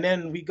 and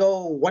then we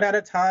go one at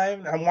a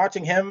time. I'm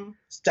watching him.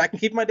 I can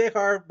keep my dick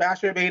hard,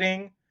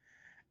 masturbating,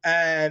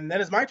 and then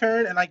it's my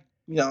turn, and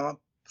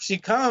she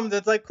comes.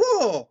 It's like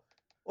cool.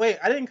 Wait,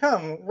 I didn't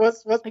come.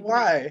 What's Like,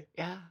 why?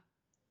 yeah,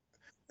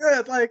 Yeah,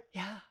 it's like,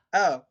 yeah.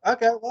 oh,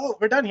 okay, well,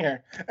 we're done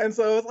here. And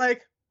so it's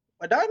like,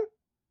 we're done?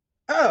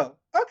 Oh,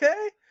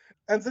 okay.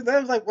 And so then I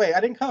was like, wait, I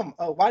didn't come.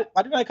 Oh, why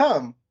didn't I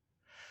come?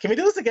 Can we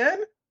do this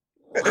again?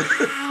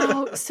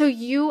 Wow. So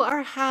you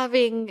are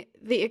having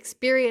the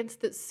experience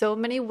that so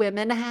many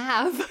women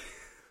have.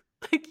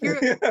 Like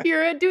Yeah,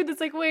 you're a dude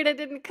that's like, wait, I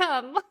didn't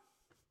come.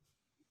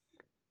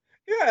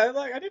 yeah,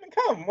 like I didn't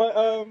come.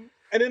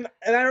 And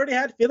I already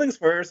had feelings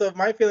for her, so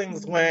my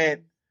feelings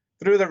went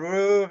through the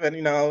roof, and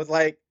it was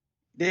like,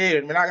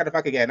 dude, we're not gonna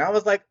fuck again. I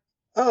was like,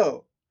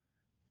 oh,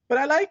 but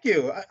I like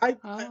you.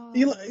 Oh,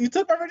 You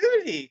took my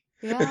virginity.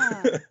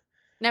 yeah.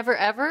 Never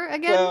ever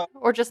again? So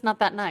Or just not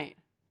that night?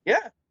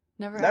 yeah,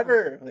 Never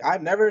ever. never.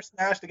 I've never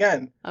smashed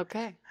again.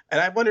 Okay. And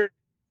I wondered,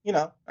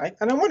 I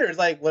wonder, it's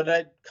like, would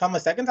I come a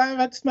second time if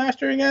I'd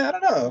smashed her again? I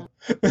don't know.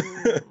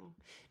 Oh.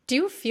 Do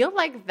you feel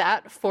like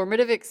that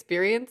formative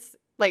experience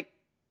like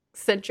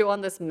sent you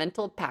on this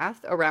mental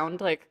path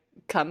around like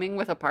coming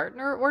with a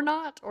partner or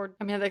not? Or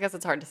I mean, I guess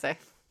it's hard to say.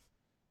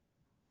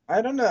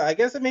 I don't know. I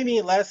guess it made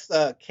me less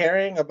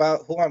caring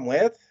about who I'm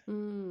with. I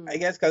Mm,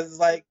 guess because it's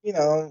like,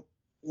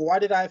 why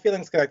did I have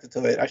feelings connected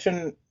to it? I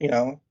shouldn't.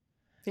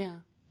 yeah.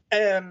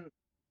 And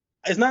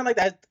it's not like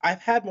that. I've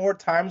had more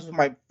times with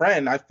my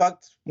friend. I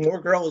fucked more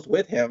girls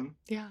with him.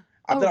 Yeah.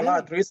 I've Oh, done a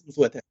lot really? of threesomes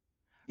with him.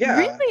 Yeah.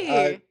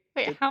 Really?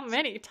 Wait, It- how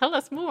many? Tell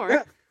us more.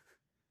 yeah.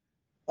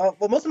 Well,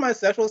 most of my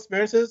sexual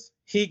experiences,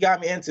 he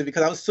got me into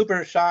because I was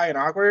super shy and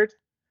awkward.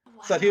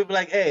 So he would be Wow.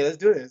 like, "Hey, let's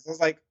do this." I was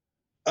like,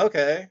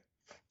 "Okay."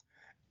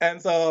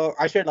 And so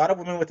I shared a lot of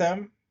women with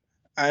him,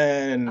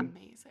 and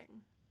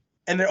Amazing.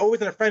 they're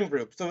always in a friend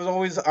group. So it was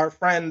always our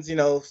friends,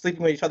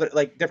 sleeping with each other,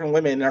 like different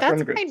women in our That's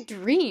friend my groups.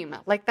 dream.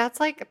 Like that's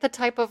like the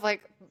type of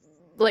like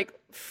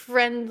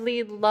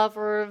friendly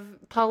lover,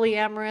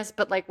 polyamorous,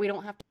 but like we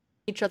don't have to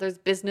each other's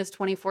business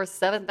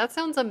 24/7. That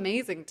sounds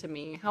amazing to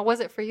me. How was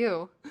it for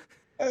you?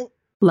 Uh,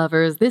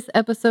 Lovers, this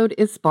episode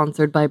is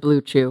sponsored by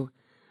Blue Chew.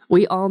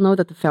 We all know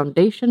that the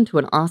foundation to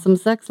an awesome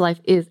sex life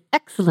is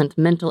excellent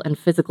mental and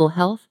physical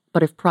health,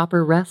 but if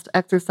proper rest,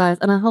 exercise,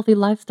 and a healthy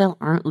lifestyle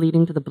aren't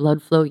leading to the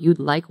blood flow you'd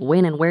like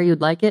when and where you'd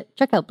like it,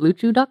 check out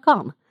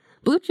BlueChew.com.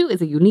 Blue Chew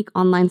is a unique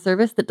online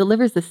service that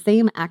delivers the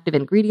same active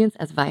ingredients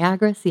as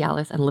Viagra,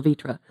 Cialis, and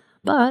Levitra,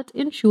 but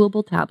in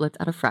chewable tablets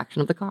at a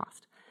fraction of the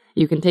cost.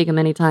 You can take them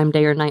anytime,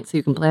 day or night, so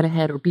you can plan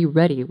ahead or be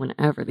ready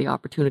whenever the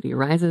opportunity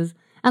arises.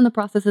 And the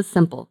process is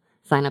simple.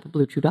 Sign up at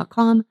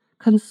BlueChew.com,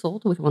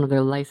 consult with one of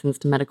their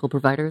licensed medical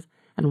providers,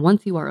 and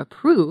once you are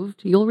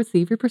approved, you'll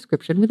receive your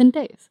prescription within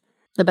days.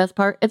 The best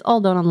part, it's all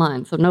done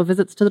online, so no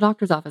visits to the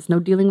doctor's office, no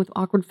dealing with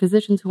awkward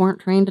physicians who aren't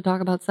trained to talk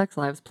about sex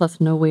lives,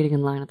 plus no waiting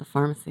in line at the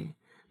pharmacy.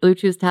 Blue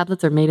Chew's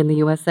tablets are made in the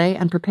USA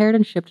and prepared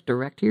and shipped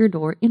direct to your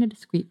door in a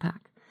discreet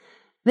pack.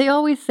 They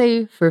always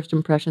say first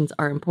impressions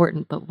are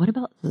important, but what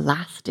about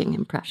lasting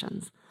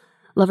impressions?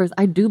 Lovers,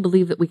 I do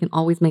believe that we can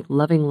always make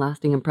loving,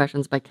 lasting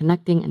impressions by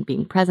connecting and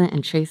being present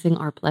and chasing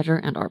our pleasure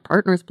and our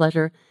partner's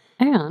pleasure.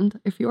 And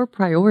if your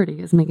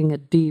priority is making a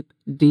deep,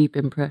 deep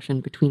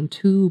impression between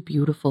two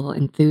beautiful,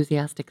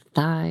 enthusiastic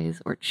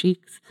thighs or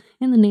cheeks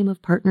in the name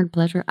of partnered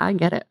pleasure, I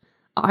get it.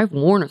 I've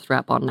worn a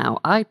strap-on now.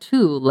 I,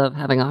 too, love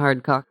having a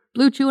hard cock.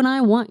 Blue Chew and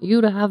I want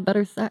you to have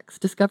better sex.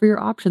 Discover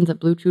your options at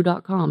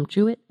BlueChew.com.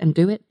 Chew it and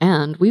do it.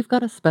 And we've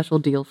got a special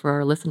deal for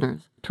our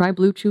listeners. Try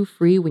Blue Chew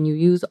free when you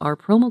use our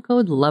promo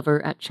code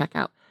LOVER at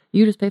checkout.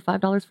 You just pay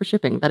 $5 for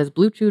shipping. That is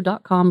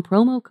BlueChew.com,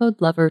 promo code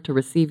LOVER to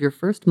receive your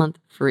first month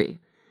free.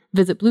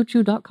 Visit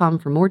BlueChew.com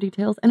for more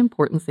details and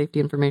important safety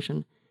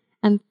information.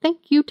 And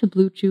thank you to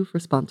Blue Chew for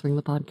sponsoring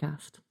the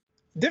podcast.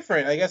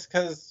 Different, I guess,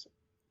 because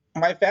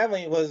my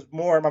family was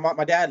more,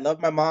 my dad loved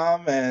my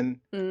mom, and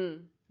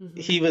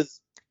he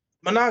was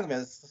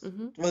monogamous,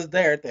 was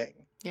their thing.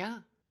 Yeah.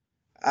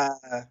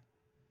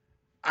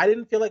 I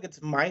didn't feel like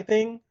it's my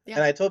thing,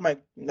 and I told my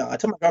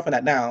girlfriend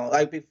that now.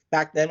 Like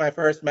back then, when I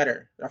first met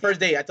her, our first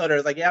date, I told her, I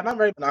was like, yeah, I'm not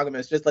very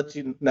monogamous, just let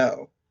you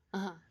know.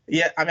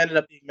 Yeah, I've ended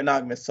up being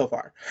monogamous so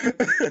far.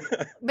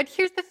 But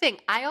here's the thing.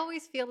 I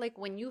always feel like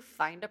when you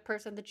find a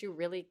person that you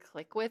really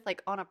click with,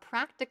 like on a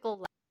practical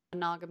level,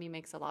 monogamy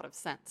makes a lot of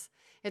sense.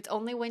 It's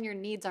only when your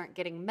needs aren't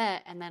getting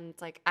met, and then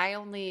it's like, I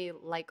only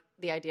like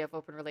the idea of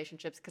open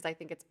relationships because I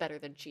think it's better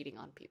than cheating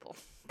on people,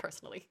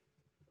 personally.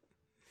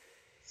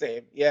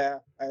 Same. Yeah,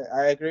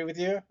 I agree with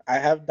you. I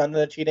have done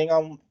the cheating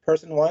on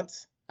person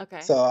once.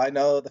 Okay. So I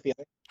know the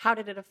feeling. How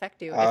did it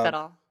affect you, if at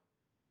all?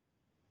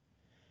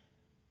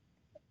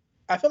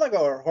 I feel like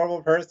a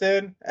horrible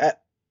person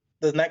at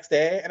the next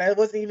day, and it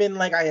wasn't even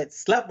like I had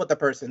slept with the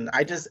person.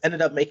 I just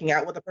ended up making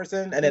out with the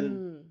person, and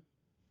then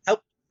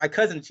helped my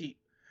cousin cheat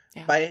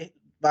by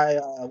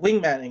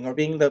wingmanning or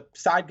being the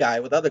side guy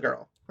with the other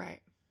girl.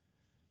 Right.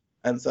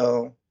 And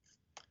so,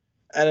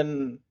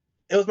 and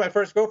it was my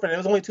first girlfriend. It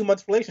was only 2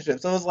 months relationship,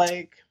 so it was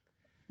like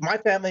my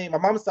family, my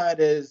mom's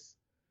side is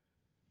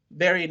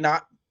very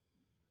not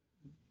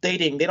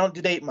dating. They don't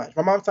do date much.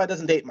 My mom's side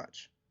doesn't date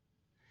much.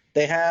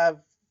 They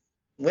have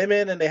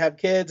women and they have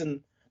kids,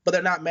 but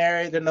they're not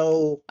married. They're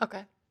no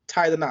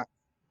tie the knot.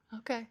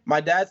 Okay. My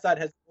dad's side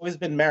has always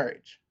been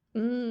marriage.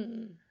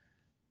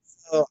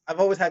 So I've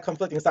always had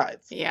conflicting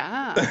sides.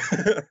 Yeah.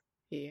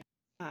 Yeah.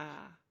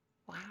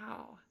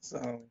 Wow.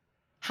 So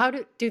how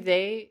do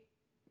they?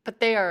 But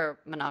they are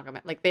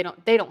monogamous. Like they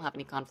don't have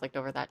any conflict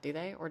over that, do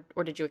they?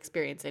 Or did you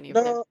experience any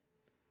of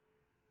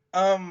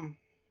that?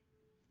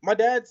 My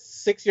dad's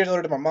 6 years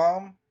older than my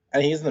mom,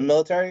 and he's in the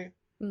military.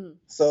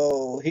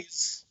 So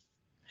he's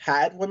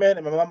had women,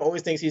 and my mom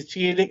always thinks he's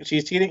cheating.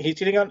 He's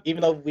cheating on,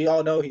 even though we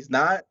all know he's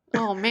not.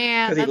 Oh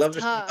man, because he loves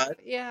tough. her.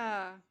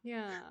 Yeah.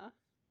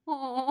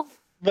 Oh.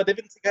 But they've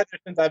been together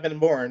since I've been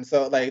born,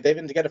 so like they've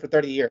been together for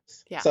 30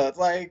 years. Yeah. So it's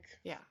like,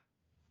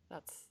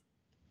 that's.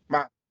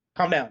 Mom,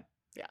 calm down.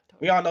 Yeah. Totally.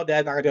 We all know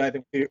Dad's not gonna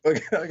do anything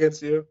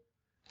against you.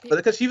 But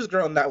because she was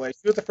grown that way,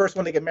 she was the first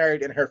one to get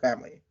married in her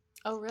family.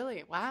 Oh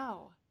really?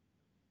 Wow.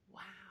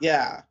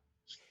 Yeah.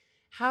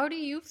 How do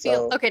you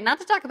feel? Okay, not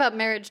to talk about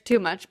marriage too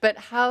much, but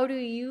how do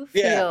you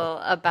feel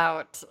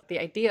about the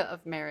idea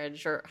of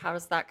marriage, or how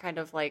does that kind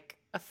of like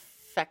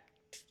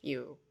affect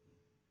you?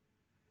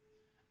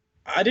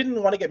 I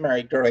didn't want to get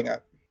married growing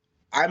up.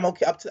 I'm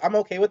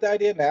okay with the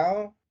idea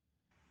now.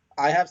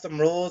 I have some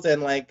rules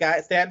and like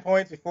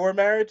standpoints before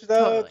marriage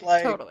though.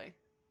 Totally.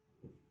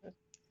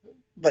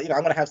 But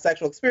I'm gonna have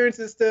sexual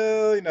experiences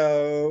still.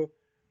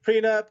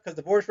 Prenup because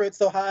divorce rate's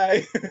so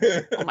high.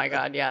 Oh my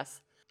God,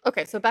 yes.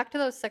 Okay, so back to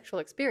those sexual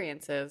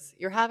experiences.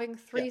 You're having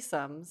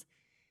threesomes.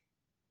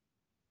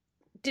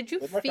 Did you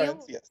feel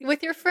friends, yes.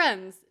 with your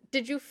friends?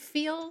 Did you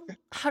feel?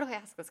 How do I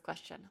ask this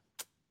question?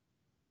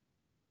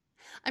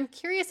 I'm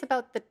curious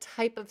about the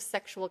type of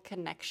sexual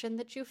connection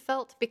that you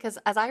felt, because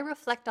as I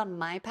reflect on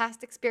my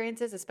past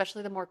experiences,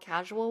 especially the more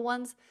casual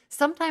ones,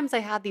 sometimes I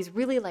had these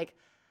really like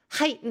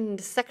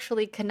heightened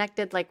sexually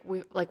connected, like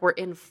we're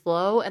in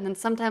flow, and then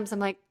sometimes I'm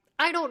like,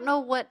 I don't know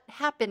what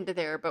happened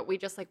there, but we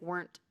just like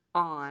weren't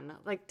on.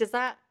 Like, do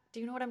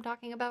you know what I'm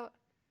talking about?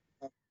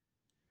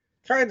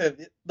 Kind of.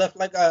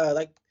 Like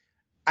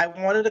I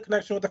wanted a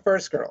connection with the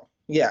first girl.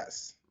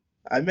 Yes.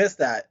 I missed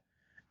that.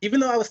 Even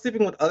though I was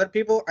sleeping with other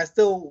people, I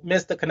still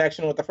missed the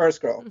connection with the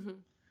first girl.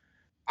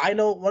 I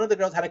know one of the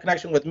girls had a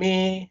connection with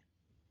me,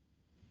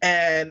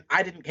 and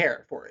I didn't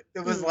care for it.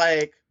 It was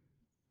like,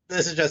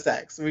 this is just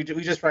sex. We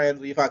just friends.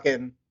 We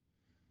fucking,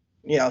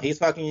 he's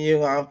fucking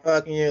you, I'm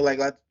fucking you. Like,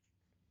 let's,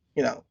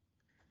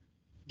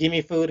 give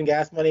me food and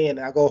gas money, and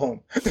I'll go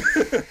home.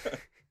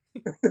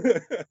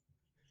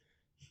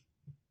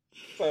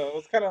 So it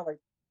was kind of like,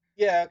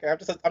 yeah, okay, I'm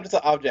just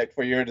an object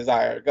for your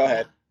desire. Go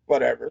ahead,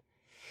 whatever.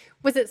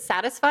 Was it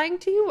satisfying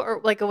to you,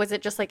 or like was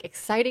it just like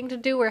exciting to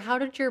do, or how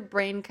did your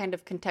brain kind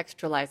of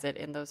contextualize it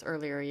in those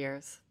earlier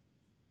years?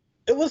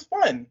 It was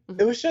fun.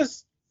 It was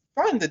just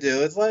fun to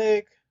do. It's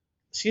like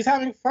she's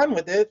having fun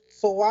with it,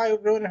 so why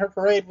ruin her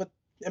parade with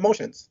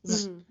emotions?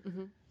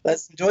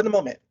 Let's enjoy the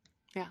moment.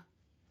 Yeah.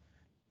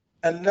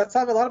 And that's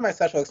how a lot of my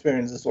sexual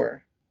experiences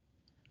were.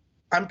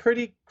 I'm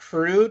pretty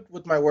crude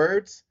with my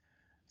words,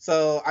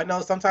 so I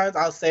know sometimes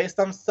I'll say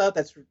some stuff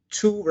that's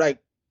too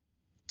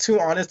too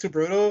honest, too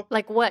brutal.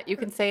 Like what? You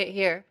can say it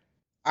here.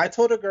 I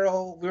told a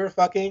girl we were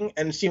fucking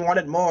and she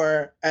wanted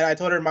more, and I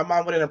told her my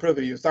mom wouldn't approve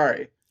of you.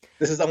 Sorry.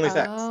 This is only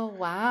sex. Oh,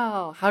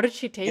 wow. How did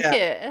she take Yeah.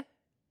 it?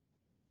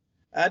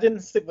 I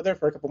didn't stick with her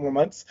for a couple more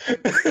months.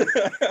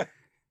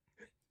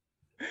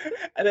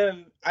 And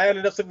then I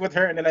ended up sleeping with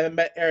her, and then I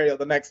met Ariel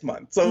the next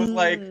month. So it was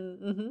like,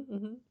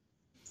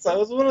 so it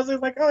was one of those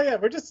things like, oh yeah,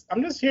 we're just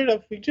here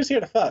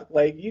to fuck.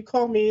 Like, you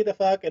call me to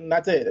fuck, and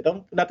that's it.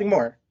 Nothing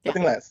more,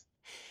 nothing less.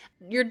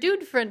 Your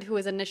dude friend who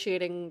was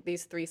initiating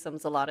these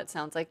threesomes a lot, it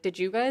sounds like. Did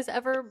you guys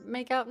ever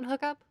make out and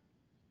hook up?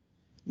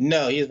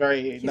 No,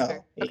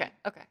 no. Okay.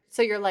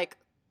 So you're like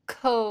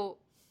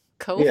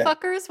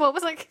co-fuckers? What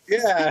was like?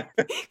 Yeah.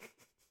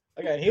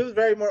 Okay, he was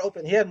very more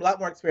open. He had a lot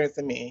more experience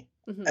than me.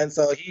 And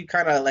so he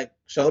kind of like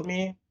showed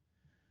me.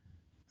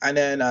 And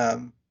then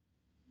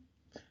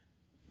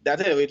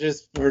that's it.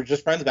 We were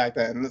just friends back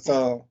then.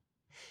 So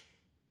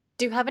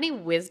do you have any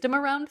wisdom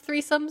around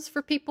threesomes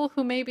for people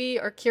who maybe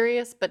are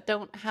curious but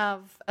don't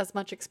have as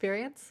much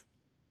experience?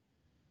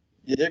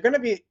 You're going to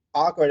be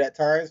awkward at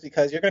times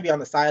because you're going to be on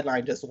the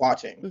sideline just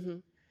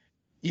watching.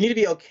 You need to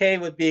be okay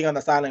with being on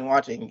the sideline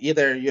watching.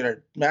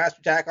 Either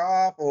master jack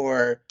off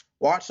or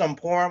watch some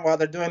porn while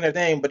they're doing their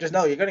thing, but just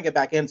know you're going to get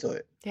back into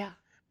it. Yeah.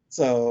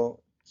 So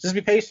just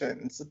be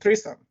patient. It's a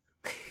threesome.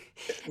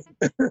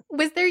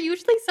 Was there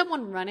usually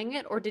someone running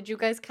it, or did you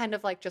guys kind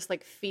of like just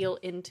like feel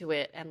into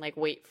it and like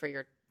wait for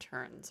your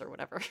turns or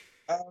whatever?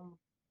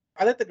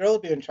 I let the girls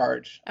be in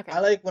charge. Okay. I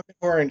like women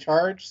who are in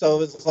charge.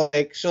 So it's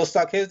like she'll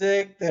suck his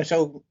dick, then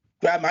she'll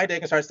grab my dick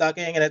and start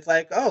sucking, and it's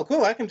like, oh,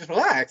 cool, I can just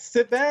relax,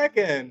 sit back,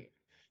 and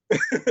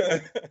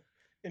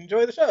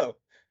enjoy the show.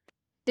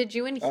 Did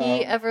you and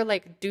he ever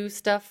like do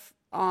stuff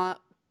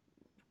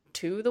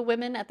to the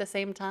women at the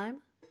same time?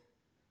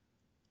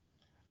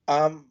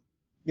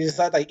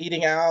 Besides like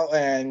eating out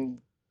and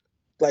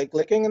like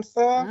licking and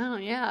stuff. Oh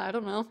yeah, I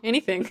don't know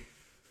anything.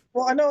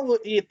 Well, I know we'll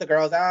eat the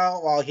girls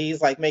out while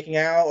he's like making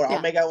out, or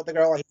I'll make out with the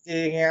girl while he's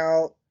eating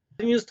out. I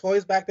didn't use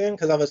toys back then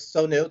because I was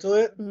so new to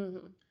it.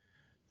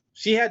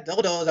 She had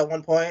dildos at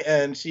one point,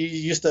 and she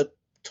used to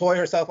toy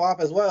herself off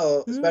as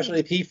well, especially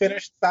if he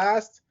finished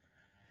fast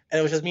and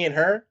it was just me and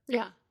her.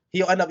 Yeah.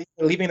 He'll end up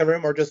either leaving the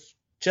room or just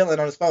chilling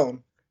on his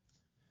phone.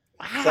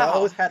 Wow. So I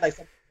always had like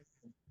something.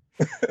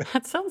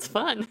 That sounds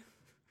fun.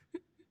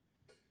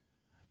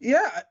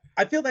 Yeah,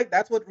 I feel like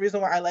that's what reason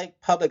why I like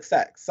public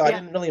sex. So I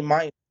didn't really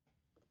mind.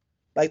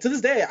 Like to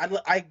this day,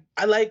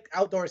 I like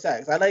outdoor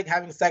sex. I like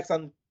having sex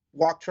on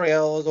walk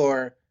trails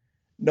or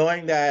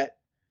knowing that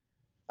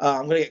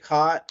I'm gonna get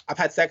caught. I've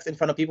had sex in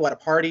front of people at a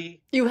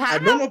party. You have?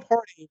 At a normal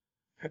party,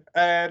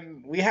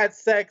 and we had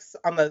sex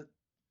on the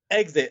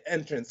exit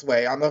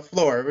entranceway on the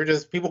floor. We're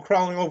just people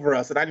crawling over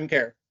us, and I didn't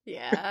care.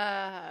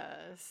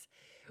 Yes.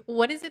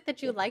 What is it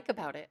that you like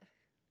about it?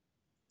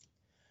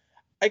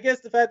 I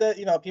guess the fact that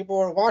people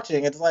are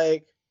watching. It's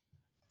like,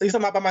 at least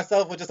I'm not by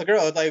myself with just a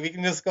girl. It's like we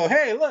can just go,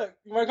 hey, look,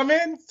 you want to come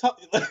in?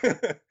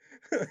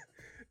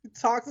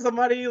 Talk to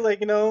somebody. Like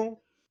you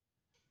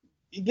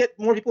get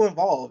more people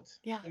involved.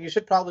 Yeah. You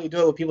should probably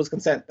do it with people's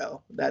consent,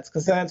 though.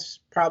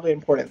 Consent's probably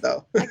important,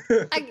 though.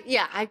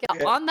 I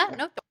get. On that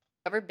note, though,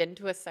 have you ever been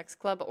to a sex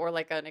club or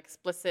like an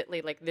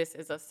explicitly like this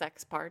is a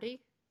sex party?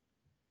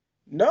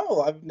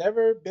 No, I've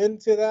never been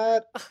to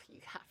that. Oh, you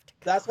have to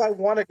go. That's why I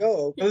want to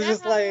go. It's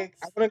just like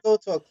I want to go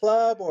to a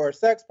club or a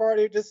sex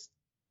party, just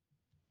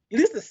at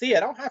least to see it. I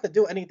don't have to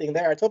do anything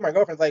there. I told my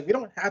girlfriends like I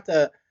don't have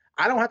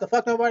to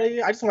fuck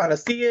nobody. I just want to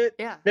see it.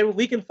 Yeah. Maybe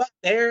we can fuck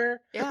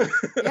there. Yeah.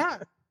 Yeah.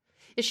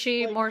 Is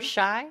she more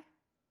shy?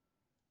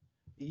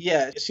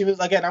 Yeah, she was.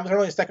 Again, I was her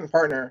only second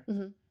partner,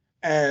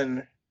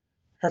 and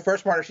her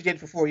first partner she dated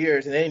for 4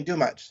 years, and they didn't do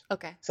much.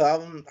 Okay. So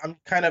I'm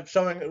kind of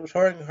showing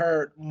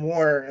her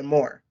more and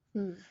more,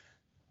 cool.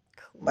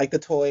 Like the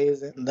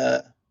toys and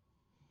the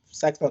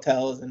sex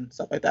motels and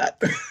stuff like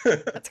that.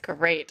 That's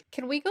great.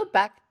 Can we go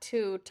back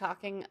to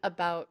talking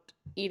about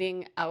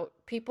eating out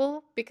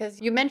people?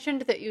 Because you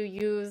mentioned that you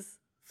use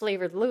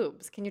flavored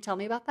lubes. Can you tell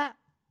me about that?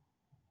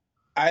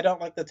 I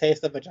don't like the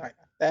taste of vagina.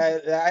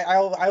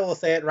 I will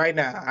say it right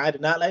now. I do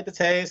not like the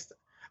taste.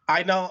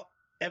 I know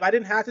if I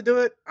didn't have to do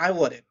it, I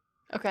wouldn't.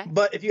 Okay.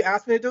 But if you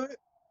ask me to do it,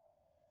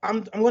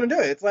 I'm going to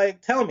do it. It's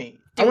like, tell me.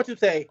 I want you to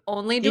say.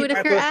 Only do it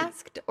if you're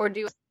asked, or do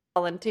you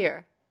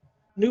volunteer?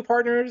 New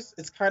partners,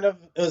 it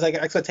was like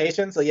an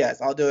expectation. So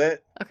yes, I'll do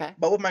it. Okay.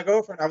 But with my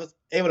girlfriend, I was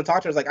able to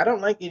talk to her. I was like, I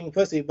don't like eating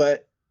pussy,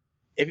 but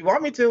if you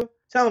want me to,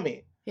 tell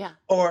me. Yeah.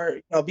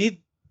 Or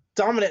be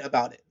dominant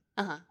about it.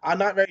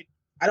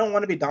 I don't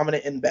want to be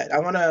dominant in bed. I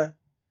want to,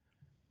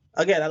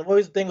 again, I've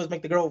always thing was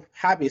make the girl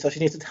happy, so she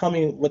needs to tell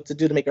me what to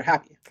do to make her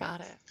happy.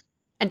 Got it.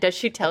 And does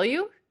she tell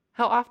you?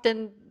 How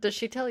often does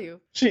she tell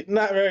you?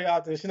 Not very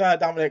often. She's not a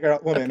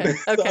dominant woman. Okay.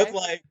 So it's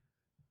like,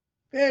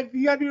 man,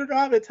 you gotta be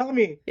dominant, tell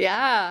me.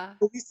 Yeah.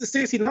 At least to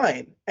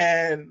 69.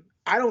 And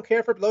I don't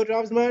care for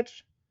blowjobs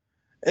much.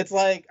 It's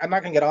like, I'm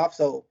not gonna get off,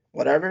 so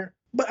whatever.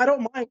 But I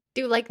don't mind.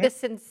 Do you like the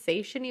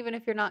sensation even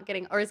if you're not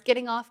getting, or is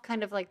getting off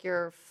kind of like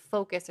your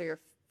focus or your,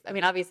 I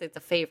mean, obviously it's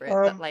a favorite,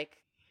 but like.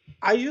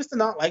 I used to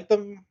not like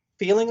them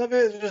feeling of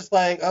it is just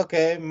like,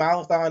 okay,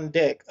 mouth on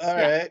dick. All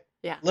right.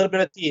 Yeah. A little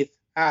bit of teeth.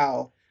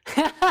 Ow.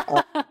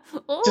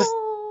 Just,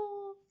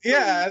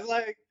 yeah, it's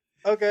like,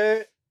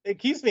 okay. It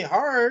keeps me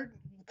hard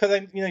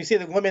because you see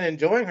the woman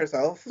enjoying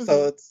herself.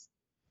 So it's,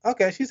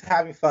 okay, she's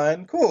having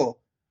fun. Cool.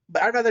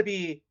 But I'd rather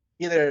be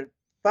either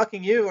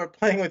fucking you or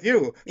playing with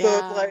you. Yeah.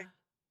 So it's like,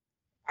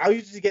 I'll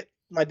usually get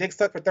my dick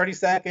stuck for 30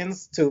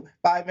 seconds to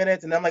 5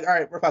 minutes, and I'm like, all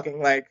right, we're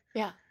fucking. Like,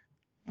 yeah.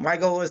 My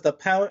goal is to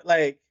pound,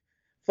 like,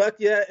 fuck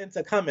you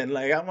into coming.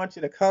 Like, I want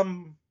you to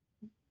come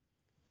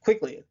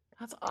quickly.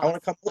 That's awesome. I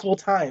want to come multiple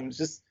times.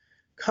 Just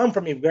come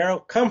for me, girl.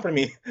 Come for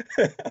me.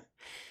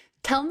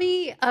 Tell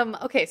me,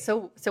 okay,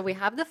 so we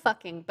have the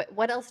fucking, but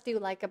what else do you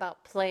like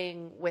about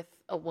playing with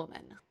a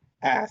woman?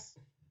 Ass.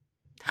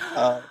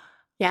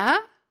 Yeah?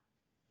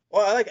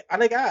 Well, I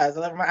like ass. I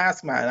like my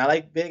ass man. I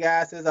like big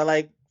asses. I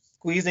like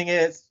squeezing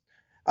it.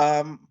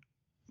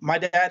 My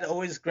dad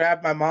always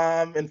grabbed my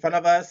mom in front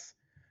of us.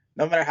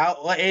 No matter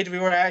what age we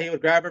were at, he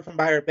would grab her from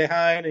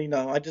behind. And,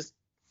 I just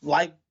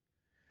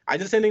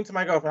send it to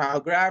my girlfriend. I'll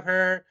grab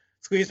her,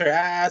 squeeze her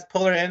ass,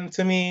 pull her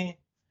into me,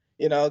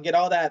 get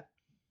all that.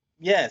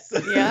 Yes.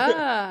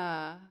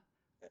 Yeah.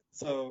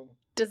 So.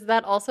 Does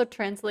that also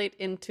translate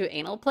into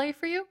anal play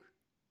for you?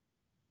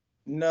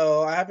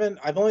 No, I haven't.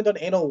 I've only done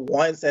anal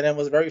once, and it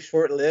was very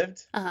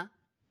short-lived.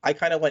 I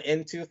kind of went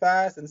in too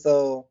fast, and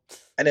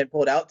then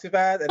pulled out too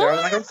fast, and I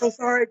was like, "I'm so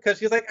sorry," because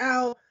she's like,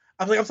 "Ow!"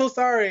 I'm like, "I'm so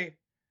sorry,"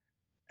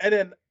 and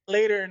then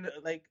later,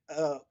 like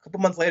a couple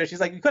months later, she's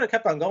like, "You could have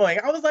kept on going."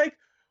 I was like,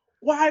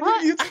 "Why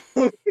did you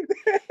tell me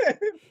that?"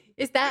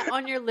 Is that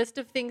on your list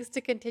of things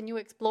to continue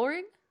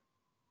exploring?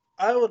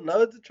 I would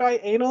love to try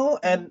anal,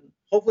 and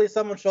hopefully,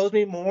 someone shows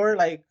me more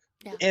like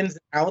ins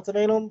and outs of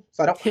anal,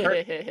 so I don't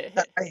hurt.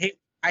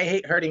 I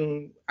hate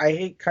hurting. I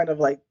hate kind of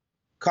like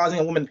causing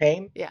a woman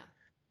pain. Yeah.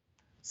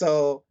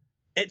 So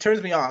it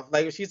turns me off.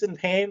 Like if she's in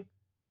pain,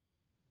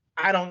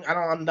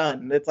 I'm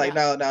done. It's like,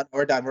 no,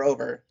 we're done. We're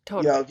over.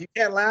 Totally. If you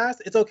can't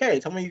last, it's okay.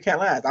 Tell me you can't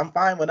last. I'm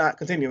fine with not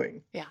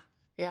continuing. Yeah.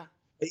 Yeah.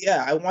 But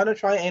yeah, I want to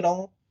try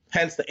anal.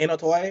 Hence the anal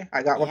toy.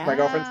 I got one for my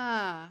girlfriend.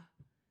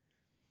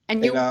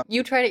 And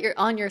you tried it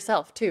on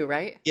yourself too,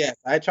 right? Yes,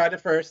 I tried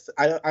it first.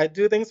 I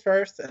do things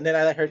first, and then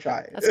I let her try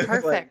it. That's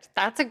perfect.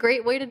 That's a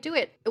great way to do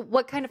it.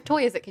 What kind of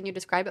toy is it? Can you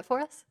describe it for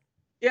us?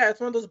 Yeah, it's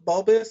one of those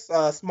bulbous,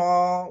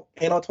 small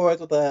anal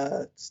toys with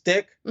a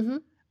stick.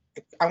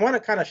 I want to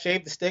kind of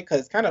shave the stick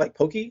because it's kind of like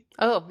pokey.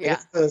 Oh, yeah.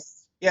 It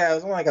was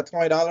only like a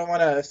 $20 one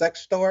at a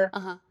sex store.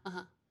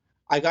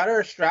 I got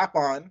her a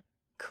strap-on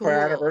for her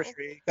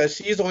anniversary because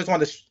she's always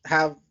wanted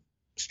to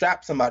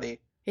strap somebody.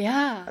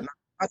 Yeah. I'm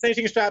not saying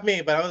she can strap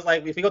me, but I was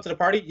like, if you go to the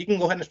party, you can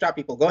go ahead and strap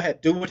people. Go ahead,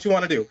 do what you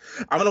want to do.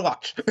 I'm gonna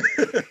watch.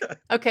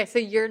 Okay, so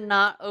you're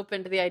not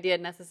open to the idea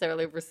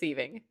necessarily of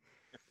receiving.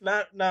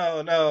 No,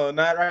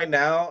 not right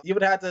now. You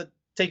would have to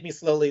take me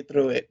slowly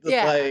through it.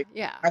 Yeah.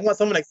 I want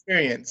someone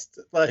experienced.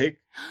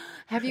 Like,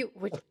 have you?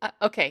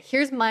 Okay,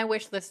 here's my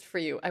wish list for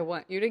you. I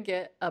want you to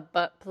get a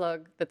butt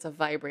plug that's a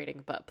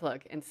vibrating butt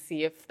plug and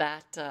see if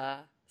that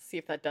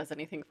does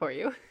anything for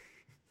you.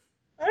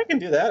 I can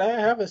do that. I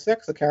have a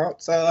sex account,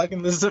 so I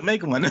can just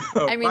make one.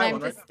 I mean,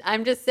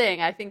 I'm just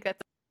saying. I think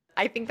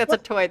that's a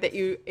toy that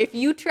if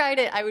you tried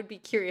it, I would be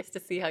curious to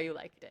see how you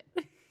liked it.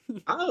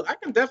 I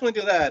can definitely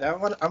do that.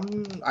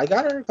 I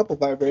got her a couple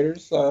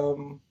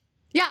vibrators.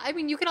 Yeah, I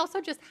mean, you can also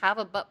just have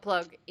a butt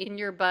plug in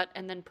your butt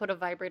and then put a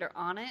vibrator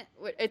on it.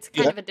 It's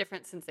kind of a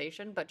different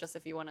sensation, but just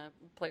if you want to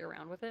play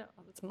around with it,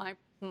 that's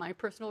my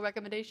personal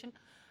recommendation.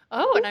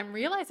 Oh, and I'm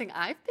realizing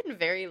I've been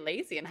very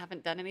lazy and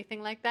haven't done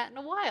anything like that in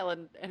a while,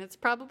 and it's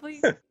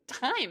probably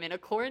time in a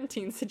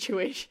quarantine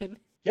situation.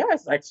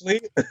 Yes,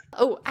 actually.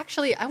 Oh,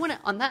 actually, I want to,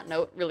 on that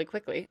note, really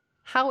quickly,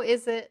 how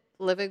is it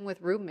living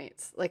with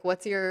roommates? Like,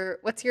 what's your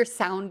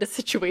sound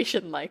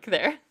situation like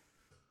there?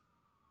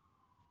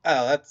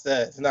 Oh, that's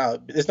it's no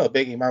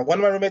biggie. One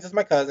of my roommates is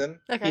my cousin.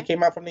 Okay. He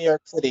came out from New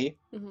York City.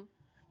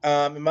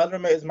 And my other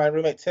roommate is my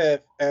roommate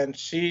Tiff, and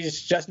she's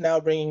just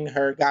now bringing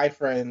her guy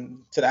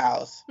friend to the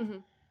house.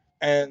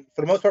 And for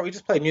the most part, we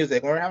just play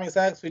music. When we're having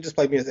sex, we just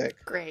play music.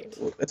 Great.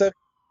 It's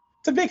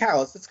a big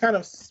house. It's kind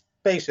of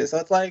spacious, so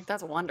it's like...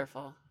 That's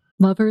wonderful.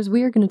 Lovers,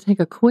 we are going to take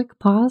a quick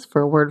pause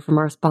for a word from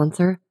our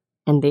sponsor,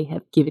 and they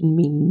have given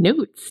me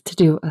notes to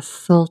do a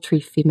sultry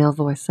female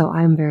voice, so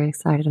I'm very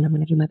excited and I'm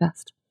going to do my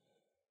best.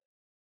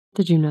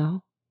 Did you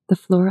know? The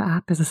Flora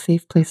app is a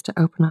safe place to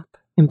open up,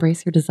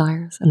 embrace your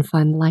desires, and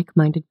find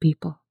like-minded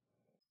people.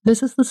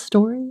 This is the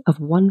story of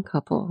one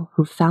couple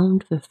who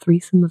found the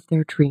threesome of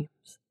their dreams,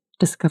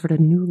 discovered a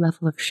new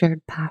level of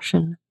shared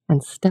passion,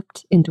 and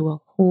stepped into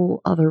a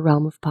whole other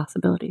realm of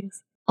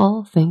possibilities,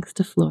 all thanks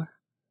to Flora.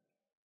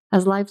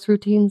 As life's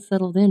routines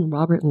settled in,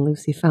 Robert and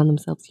Lucy found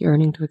themselves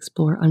yearning to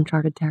explore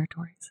uncharted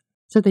territories.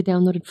 So they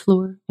downloaded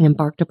Fleur and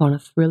embarked upon a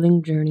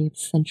thrilling journey of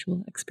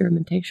sensual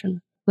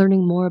experimentation,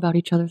 learning more about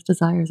each other's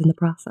desires in the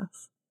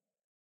process.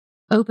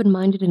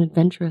 Open-minded and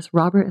adventurous,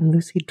 Robert and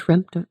Lucy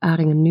dreamt of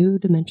adding a new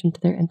dimension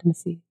to their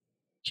intimacy,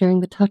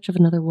 sharing the touch of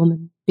another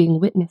woman, being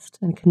witnessed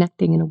and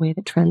connecting in a way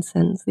that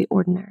transcends the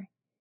ordinary.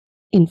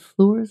 In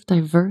Fleur's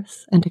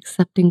diverse and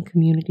accepting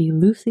community,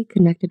 Lucy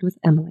connected with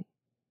Emily,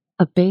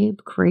 a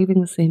babe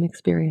craving the same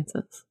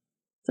experiences.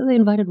 So they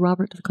invited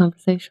Robert to the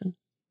conversation.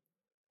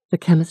 The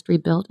chemistry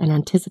built and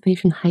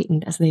anticipation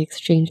heightened as they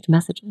exchanged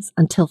messages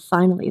until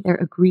finally their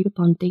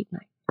agreed-upon date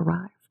night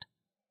arrived.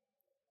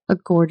 A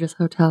gorgeous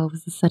hotel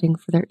was the setting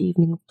for their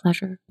evening of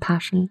pleasure,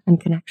 passion, and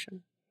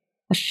connection,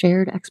 a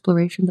shared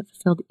exploration that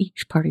fulfilled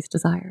each party's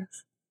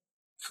desires.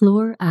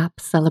 Fleur app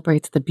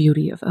celebrates the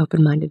beauty of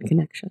open-minded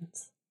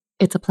connections.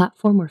 It's a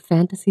platform where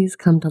fantasies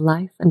come to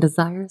life and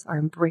desires are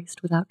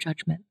embraced without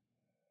judgment.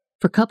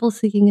 For couples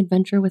seeking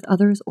adventure with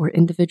others or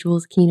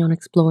individuals keen on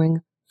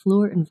exploring,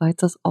 Fleur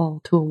invites us all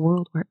to a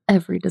world where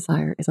every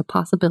desire is a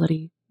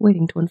possibility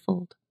waiting to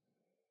unfold.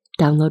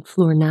 Download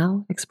Fleur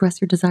now,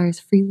 express your desires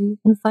freely,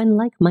 and find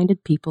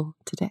like-minded people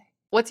today.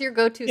 What's your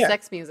go-to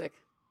sex music?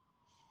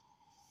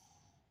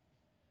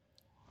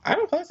 I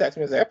don't play sex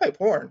music. I play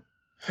porn.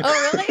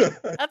 Oh, really?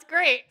 That's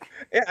great.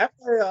 Yeah, I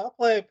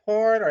play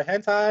porn or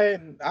hentai,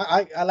 and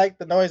I like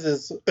the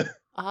noises.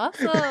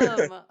 Awesome.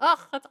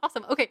 Oh, that's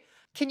awesome. Okay,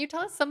 can you tell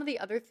us some of the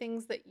other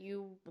things that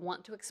you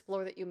want to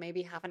explore that you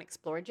maybe haven't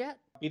explored yet?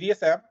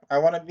 BDSM. I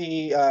want to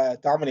be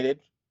dominated,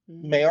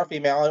 male or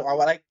female.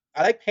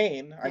 I like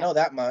pain. Yeah. I know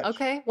that much.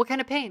 Okay, what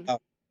kind of pain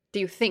do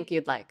you think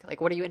you'd like? Like,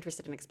 what are you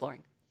interested in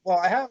exploring? Well,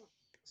 I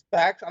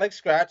like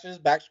scratches,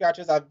 back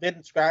scratches. I've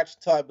been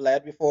scratched till I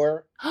bled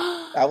before.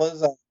 That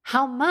was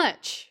how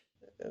much?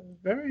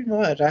 Very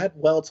much. I had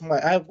welts.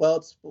 My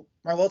welts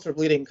were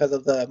bleeding because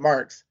of the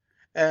marks,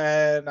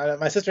 and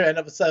my sister ended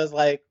up says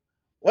like,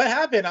 "What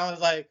happened?" I was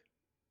like,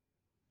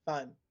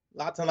 "Fun,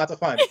 lots and lots of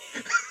fun."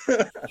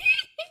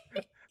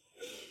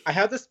 I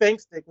have the spank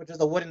stick, which is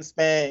a wooden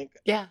spank.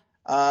 Yeah.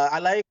 I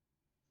like,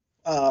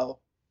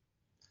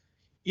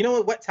 you know,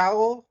 a wet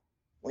towel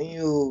when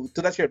you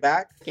do that to your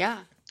back. Yeah.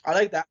 I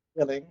like that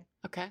feeling.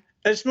 Okay. And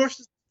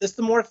it's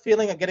the more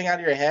feeling of getting out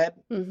of your head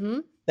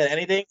than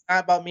anything. It's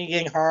not about me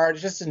getting hard.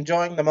 It's just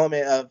enjoying the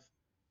moment of,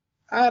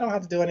 I don't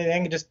have to do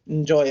anything. Just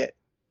enjoy it.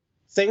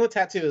 Same with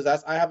tattoos.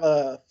 I have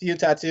a few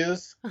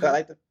tattoos. I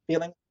like the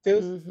feeling of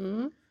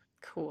tattoos.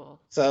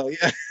 Cool. So,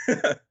 yeah.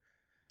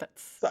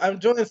 So I'm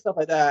enjoying stuff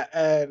like that.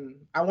 And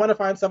I want to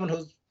find someone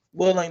who's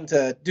willing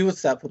to do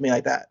stuff with me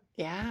like that.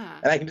 Yeah.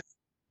 And I can just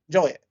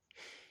enjoy it.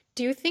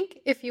 Do you think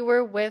if you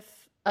were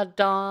with a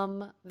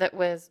dom that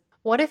was...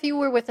 What if you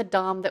were with a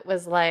dom that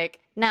was like,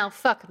 now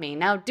fuck me,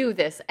 now do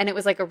this, and it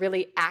was like a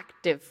really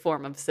active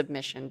form of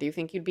submission? Do you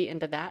think you'd be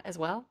into that as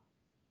well?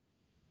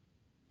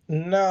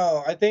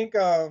 No, I think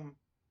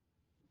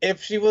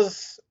if she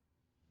was,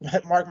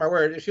 mark my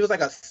word, if she was like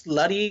a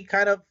slutty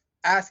kind of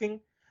asking,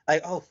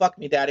 like, oh, fuck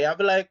me, daddy, I'd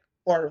be like,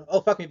 or,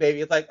 oh, fuck me,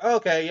 baby. It's like, oh,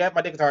 okay, yeah,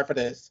 my dick is hard for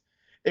this.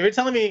 If you're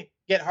telling me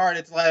get hard,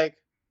 it's like,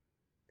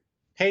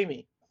 pay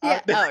me.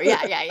 Yeah. Oh,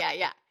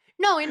 yeah.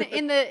 No,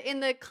 in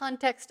the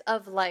context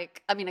of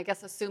like, I mean, I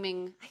guess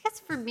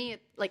for me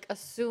it like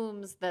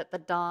assumes that the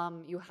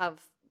dom, you have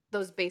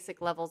those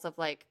basic levels of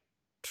like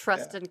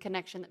trust and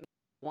connection that you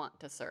want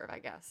to serve, I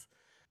guess.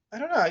 I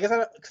don't know. I guess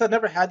because I've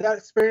never had that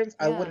experience,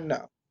 I wouldn't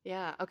know.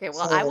 Yeah. Okay.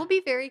 Well, I will be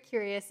very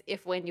curious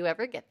if when you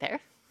ever get there.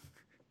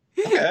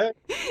 Okay.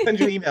 Send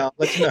you an email.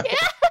 Let you know.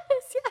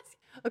 Yes.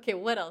 Okay.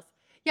 What else?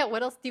 Yeah.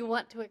 What else do you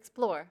want to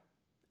explore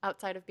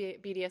outside of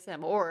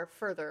BDSM or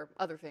further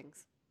other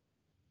things?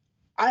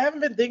 I haven't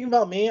been thinking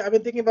about me. I've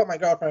been thinking about my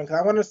girlfriend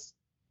because I want to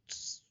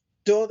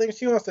do all the things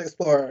she wants to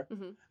explore.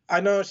 I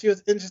know she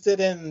was interested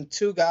in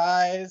two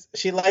guys.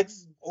 She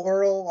likes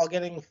oral while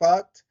getting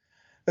fucked.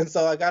 And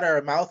so I got her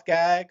a mouth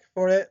gag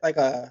for it, like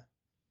a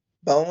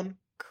bone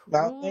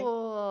mouth thing.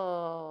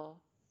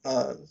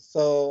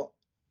 So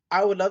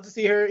I would love to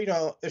see her, you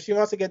know, if she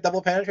wants to get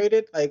double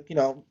penetrated, like, you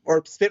know,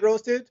 or spit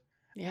roasted.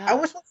 Yeah. I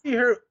wish to see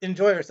her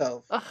enjoy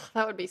herself. Oh,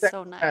 that would be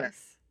so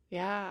nice.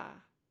 Yeah.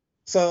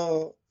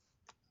 So,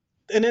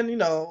 and then, you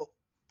know,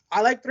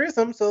 I like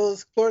threesome, so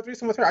explore a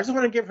threesome with her. I just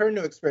want to give her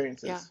new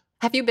experiences. Yeah.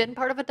 Have you been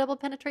part of a double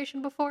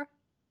penetration before?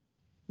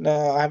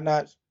 No, I have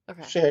not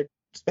shared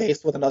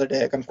space with another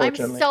dick,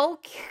 unfortunately. I'm so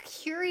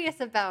curious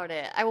about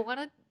it.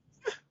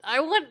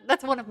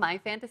 That's one of my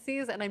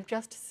fantasies, and I'm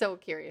just so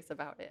curious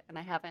about it. And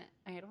I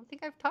don't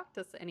think I've talked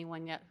to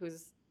anyone yet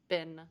who's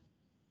been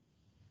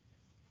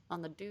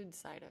on the dude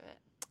side of it.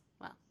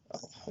 Well,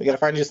 we gotta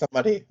find you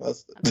somebody.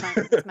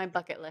 It's my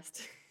bucket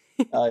list.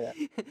 Oh yeah.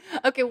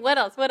 Okay, what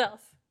else?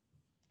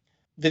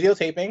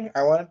 Videotaping.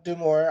 I want to do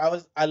more.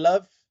 I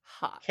love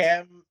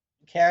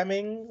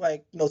camming,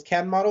 like those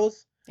cam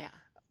models. Yeah.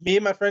 Me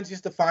and my friends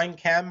used to find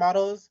cam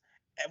models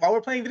while we're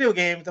playing video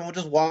games, and we'll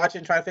just watch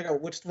and try to figure out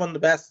which one the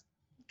best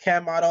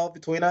cam model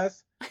between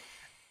us.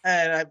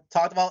 And I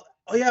talked about,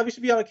 oh yeah, we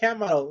should be on a cam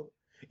model.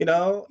 You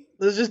know,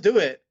 let's just do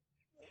it.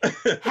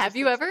 Have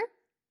you ever?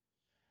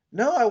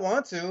 No, I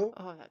want to.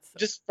 Oh, that's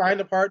just find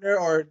a partner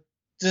or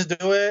just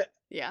do it.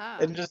 Yeah.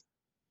 And just,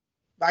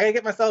 I gotta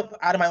get myself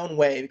out of my own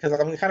way because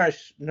I'm kind of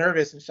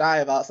nervous and shy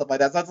about stuff like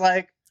that. So it's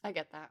like, I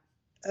get that.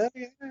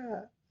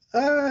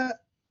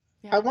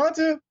 I want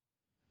to.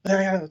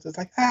 It's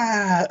like,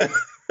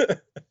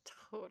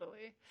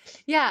 Totally.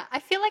 Yeah, I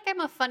feel like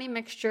I'm a funny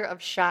mixture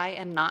of shy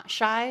and not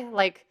shy.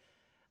 Like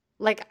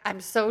I'm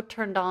so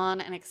turned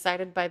on and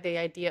excited by the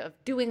idea of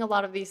doing a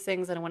lot of these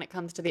things, and when it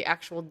comes to the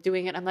actual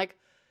doing it, I'm like,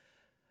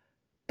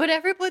 but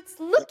everyone's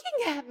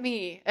looking at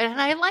me, and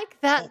I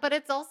like that, but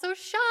it's also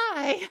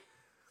shy.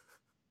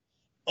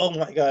 Oh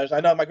my gosh, I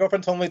know. My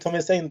girlfriend told me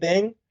the same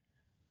thing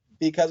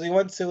because we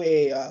went to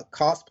a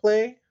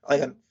cosplay,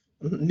 like a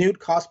nude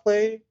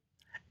cosplay,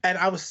 and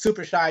I was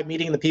super shy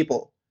meeting the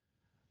people.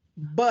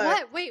 But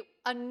What? Wait,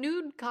 a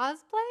nude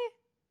cosplay?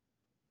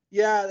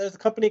 yeah, there's a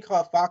company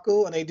called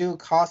Faku, and they do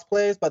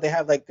cosplays, but they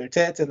have like their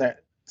tits and their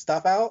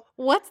stuff out.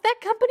 What's that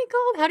company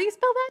called? How do you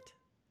spell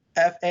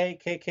that?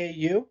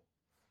 Fakku.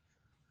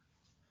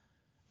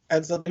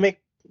 And so they make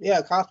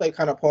cosplay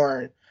kind of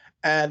porn,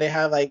 and they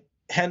have like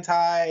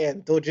hentai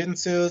and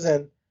doujinsus,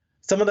 and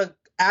some of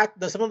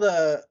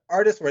the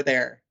artists were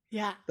there,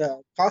 Yeah.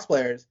 the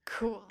cosplayers.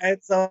 Cool. And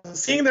so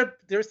seeing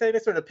they were saying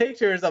sort of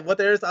pictures of what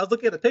there is. I was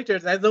looking at the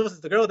pictures, and I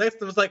noticed the girl next to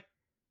them was like,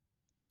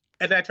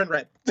 and then I turned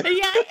red.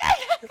 Yeah.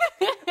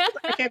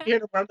 I can't be here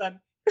no more. I'm done.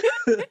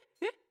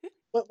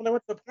 But when I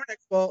went to the porn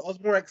expo, I was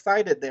more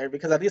excited there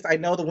because at least I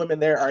know the women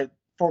there are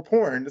for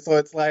porn. So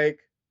it's like,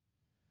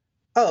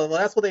 oh, well,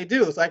 that's what they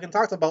do. So I can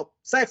talk about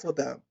sex with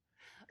them.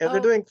 If they're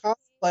doing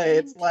cosplay,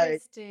 it's like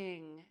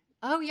interesting.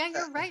 Oh, yeah,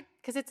 you're right.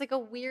 Because it's like a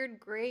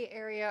weird gray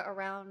area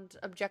around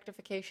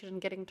objectification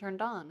and getting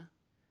turned on.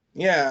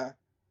 yeah.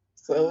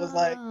 So it was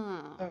like,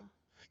 Oh.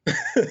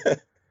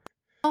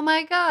 Oh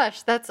my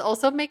gosh, that's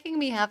also making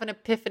me have an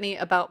epiphany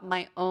about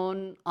my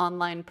own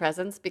online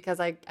presence because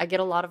I get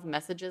a lot of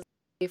messages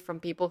from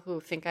people who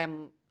think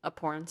I'm a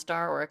porn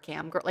star or a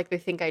cam girl. Like they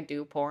think I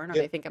do porn or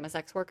they think I'm a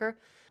sex worker,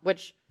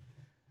 which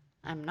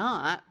I'm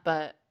not,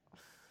 but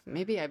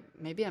maybe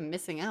I'm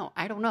missing out.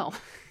 I don't know.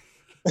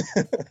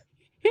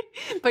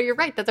 But you're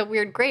right, that's a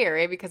weird gray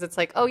area because it's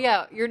like, oh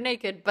yeah, you're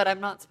naked, but I'm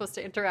not supposed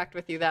to interact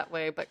with you that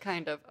way, but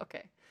kind of.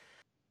 Okay.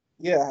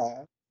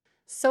 yeah.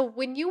 So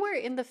when you were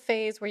in the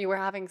phase where you were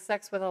having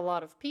sex with a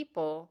lot of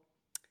people,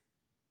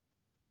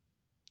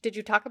 did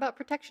you talk about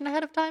protection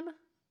ahead of time?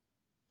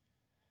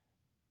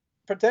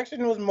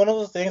 Protection was one of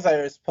those things that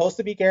are supposed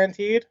to be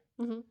guaranteed,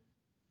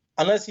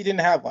 unless you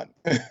didn't have one.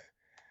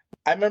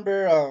 I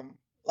remember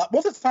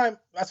most of the time,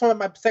 that's why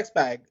my sex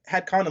bag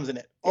had condoms in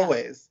it,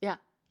 always. Yeah.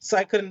 So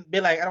I couldn't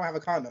be like, I don't have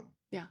a condom.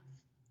 Yeah.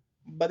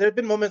 But there have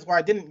been moments where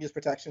I didn't use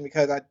protection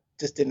because I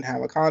just didn't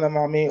have a condom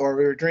on me, or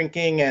we were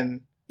drinking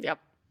and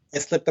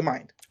it slipped the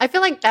mind. I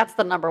feel like that's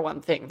the number one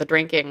thing. The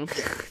drinking,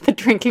 the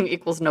drinking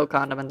equals no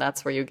condom, and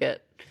that's where you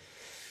get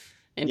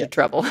into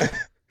trouble.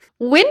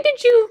 When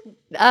did you?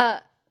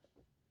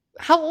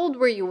 How old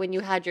were you when you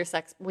had your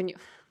sex?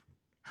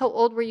 How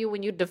old were you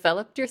when you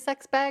developed your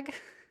sex bag?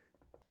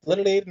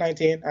 Literally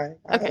 19.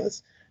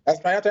 That's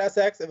right after that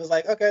sex. It was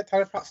like, okay,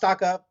 time to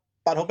stock up.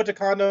 Bought a whole bunch of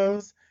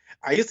condoms.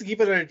 I used to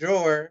keep it in a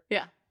drawer.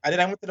 Yeah. And then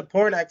I went to the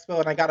porn expo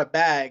and I got a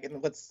bag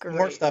and with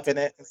more stuff in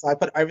it. And so I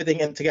put everything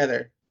in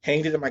together,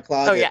 hanged it in my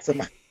closet. Oh, yeah. So,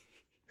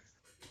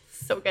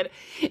 So good.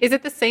 Is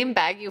it the same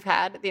bag you've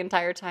had the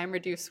entire time, or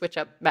do you switch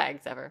up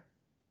bags ever?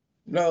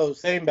 No,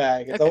 same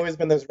bag. It's always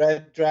been this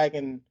Red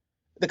Dragon.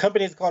 The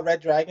company is called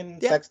Red Dragon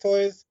Sex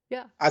Toys.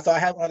 Yeah. So I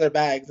had one of their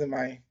bags in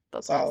my.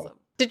 That's awesome.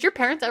 Did your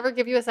parents ever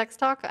give you a sex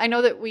talk? I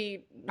know that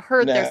we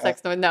heard their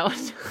sex talk. No.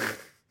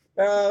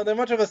 No, they're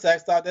much of a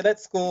sex talk. They let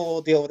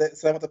school deal with it,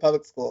 so I went to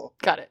public school.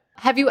 Got it.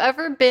 Have you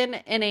ever been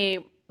in a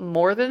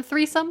more than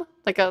threesome,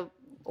 like a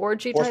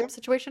orgy type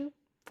situation?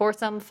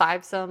 Foursome,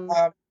 fivesome,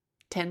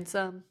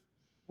 tensome?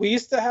 We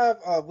used to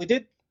have.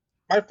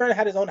 My friend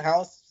had his own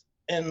house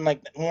in when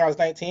I was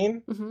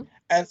 19,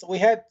 and so we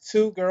had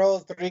 2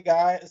 girls, 3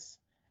 guys,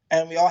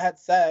 and we all had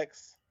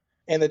sex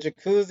in the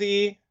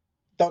jacuzzi.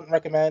 Don't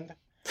recommend.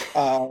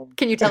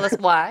 Can you tell us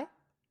why?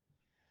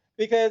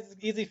 Because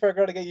it's easy for a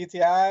girl to get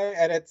UTI,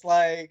 and it's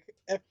like,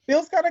 it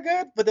feels kind of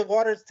good, but the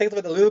water takes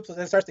away the lube, so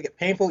then it starts to get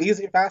painful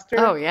easier, faster.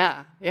 Oh,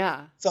 yeah,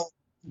 yeah. So,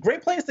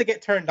 great place to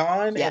get turned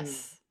on and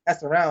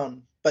mess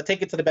around, but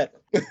take it to the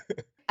bedroom.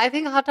 I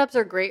think hot tubs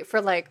are great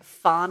for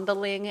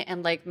fondling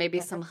and maybe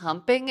some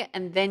humping,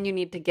 and then you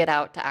need to get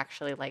out to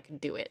actually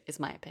do it, is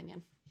my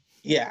opinion.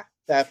 Yeah,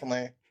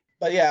 definitely.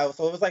 But yeah,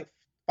 so it was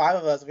 5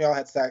 of us, we all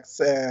had sex,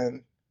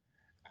 and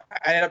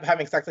I ended up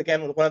having sex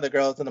again with one of the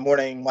girls in the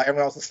morning while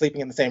everyone else was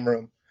sleeping in the same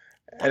room.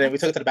 And then we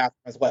took it to the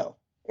bathroom as well.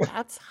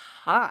 That's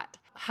hot.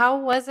 How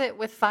was it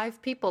with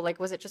 5 people?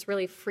 Was it just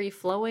really free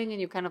flowing and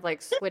you kind of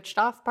switched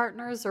off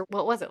partners, or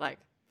what was it like?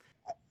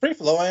 Free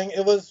flowing.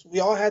 It was,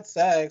 we all had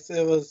sex.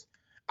 It was,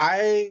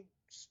 I,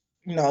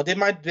 did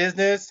my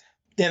business,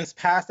 then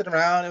passed it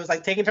around. It was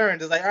taking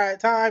turns. It's all right,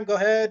 time, go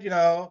ahead,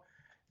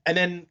 And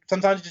then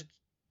sometimes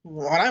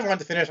when I wanted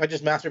to finish, I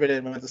just masturbated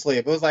and went to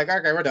sleep. It was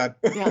okay, we're done.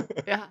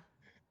 Yeah.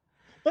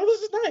 But it was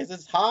just nice.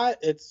 It's hot.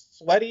 It's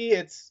sweaty.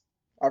 It's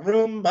a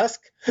room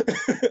musk.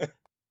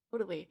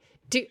 Totally.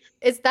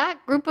 Is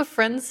that group of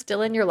friends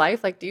still in your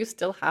life? Do you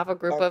still have a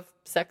group of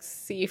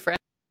sexy friends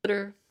that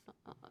are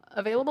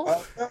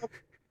available?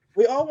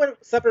 We all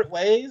went separate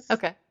ways.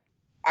 Okay.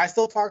 I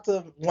still talk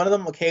to one of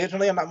them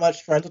occasionally. I'm not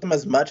much friends with them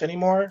as much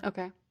anymore.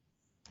 Okay.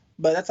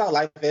 but that's how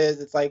life is.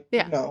 It's like,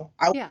 Yeah.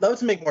 I would love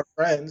to make more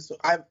friends.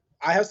 I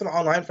have some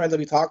online friends that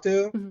we talk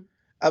to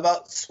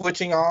about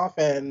switching off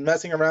and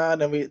messing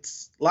around, and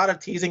it's a lot of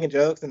teasing and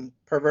jokes and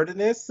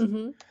pervertedness.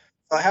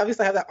 So at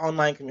least I have that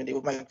online community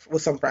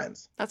with some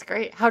friends. That's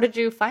great. How did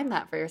you find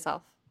that for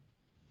yourself?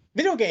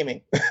 Video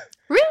gaming.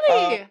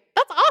 Really?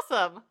 That's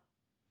awesome.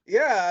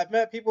 Yeah, I've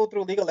met people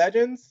through League of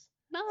Legends.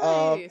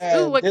 Nice.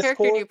 And Ooh, what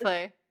character do you Discord.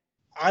 play?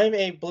 I'm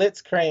a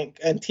Blitzcrank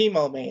and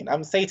Teemo main.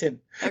 I'm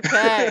Satan.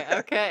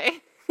 Okay.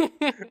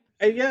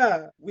 And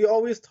yeah, we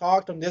always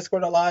talked on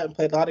Discord a lot and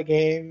played a lot of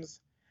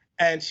games.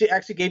 And she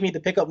actually gave me the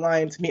pickup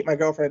line to meet my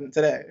girlfriend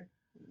today.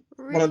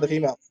 Really? One of the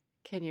females.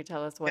 Can you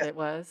tell us what it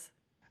was?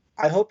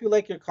 I hope you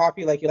like your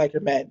coffee like you like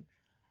your men.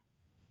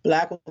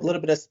 Black with a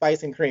little bit of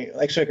spice and cream,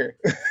 like sugar.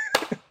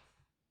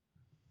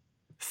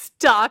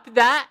 Stop.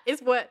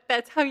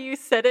 That's how you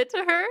said it to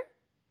her?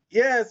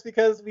 Yes,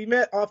 because we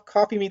met off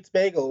Coffee Meets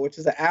Bagel, which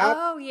is an app.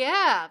 Oh,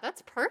 yeah.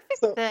 That's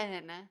perfect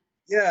then.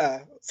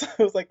 Yeah, so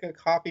it was like a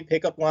coffee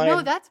pickup line.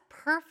 No, that's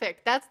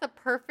perfect. That's the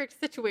perfect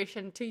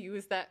situation to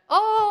use that.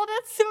 Oh,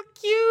 that's so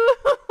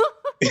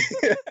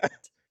cute.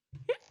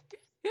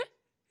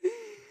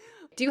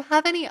 Do you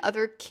have any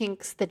other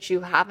kinks that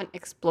you haven't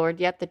explored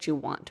yet that you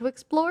want to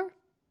explore?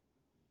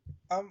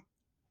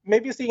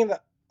 Maybe seeing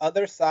the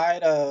other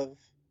side of,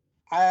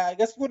 I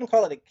guess we wouldn't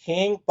call it a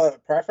kink, but a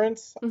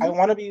preference. I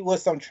want to be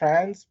with some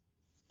trans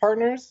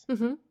partners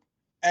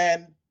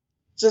and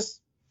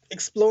just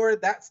explore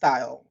that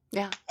style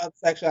of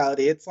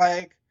sexuality. It's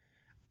like,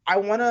 I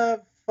want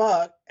to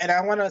fuck and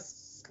I want to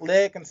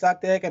lick and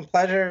suck dick and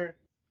pleasure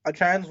a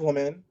trans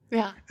woman.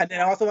 Yeah. And then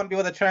I also want to be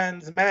with a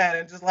trans man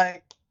and just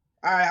like,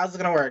 all right, how's it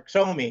going to work?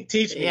 Show me,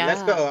 teach me,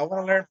 let's go. I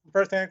want to learn from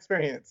firsthand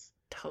experience.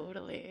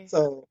 Totally.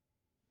 So,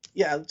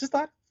 yeah, just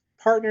that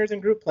partners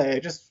and group play. I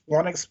just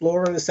want to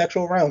explore the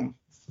sexual realm.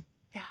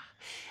 Yeah.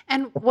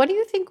 And what do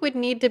you think would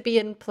need to be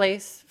in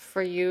place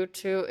for you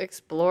to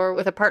explore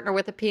with a partner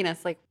with a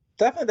penis? Like,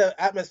 definitely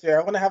the atmosphere.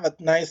 I want to have a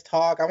nice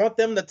talk. I want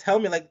them to tell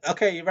me, like,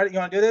 okay, you ready? You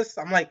want to do this?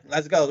 I'm like,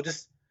 let's go.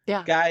 Just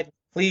guide,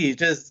 please.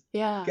 Just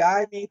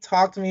guide me,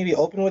 talk to me, be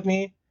open with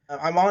me.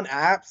 I'm on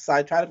apps.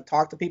 I try to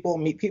talk to people,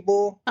 meet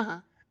people.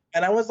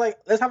 And I was like,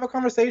 let's have a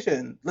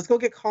conversation. Let's go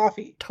get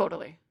coffee.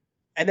 Totally.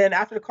 And then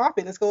after the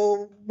coffee, let's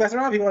go mess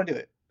around if you want to do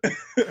it.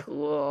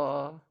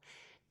 Cool.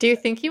 Do you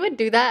think you would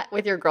do that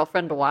with your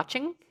girlfriend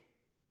watching?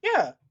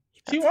 Yeah.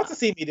 She wants to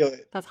see me do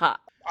it. That's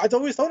hot. I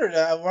always told her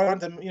that I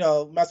wanted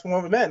to, mess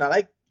more with men.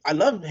 I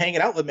love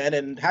hanging out with men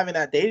and having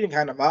that dating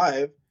kind of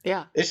vibe.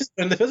 Yeah. It's just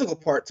been the physical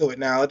part to it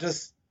now.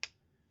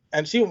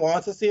 And she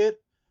wants to see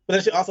it, but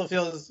then she also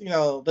feels,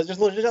 there's just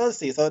a little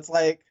jealousy. So it's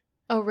like.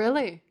 Oh,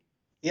 really?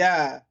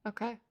 Yeah.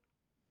 Okay.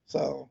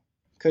 So,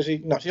 because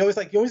she always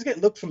you always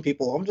get looks from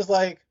people. I'm just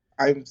like,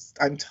 I'm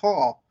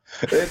tall.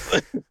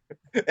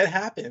 It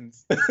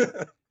happens.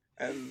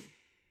 And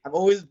I've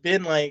always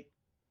been like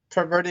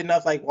perverted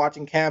enough, like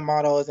watching cam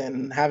models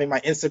and having my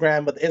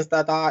Instagram with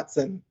Insta dots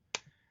and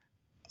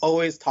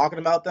always talking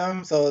about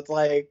them. So it's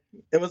like,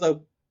 it was a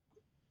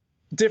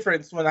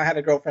difference when I had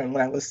a girlfriend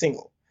when I was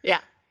single. Yeah.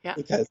 Yeah.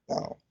 Because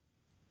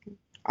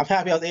I'm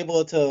happy I was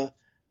able to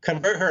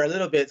convert her a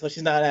little bit so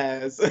she's not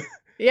as.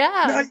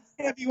 Yeah. No, you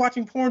can't be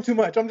watching porn too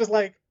much. I'm just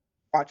like,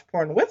 watch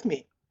porn with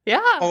me.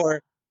 Yeah.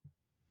 Or,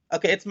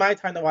 okay, it's my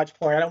time to watch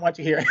porn. I don't want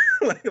you here.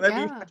 Let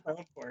me watch my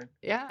own porn.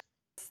 Yeah.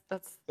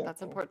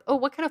 That's important. Oh,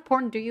 what kind of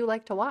porn do you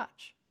like to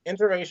watch?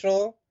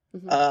 Interracial.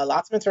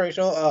 Lots of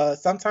interracial.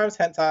 Sometimes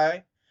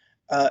hentai.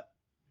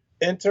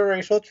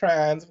 Interracial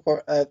trans. Of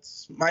course, a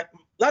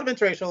lot of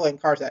interracial and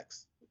car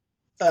sex.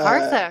 Car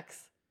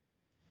sex?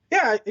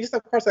 Yeah, I used to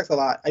have car sex a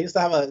lot. I used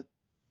to have a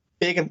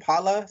big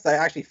Impala, so I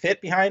actually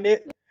fit behind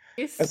it.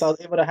 Nice. And so I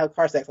was able to have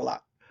car sex a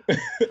lot.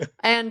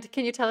 And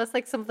can you tell us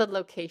like some of the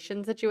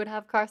locations that you would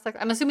have car sex?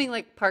 I'm assuming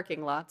like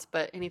parking lots,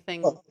 but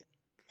anything?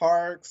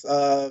 Parks,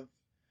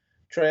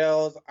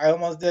 trails. I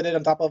almost did it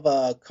on top of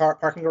a car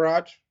parking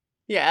garage.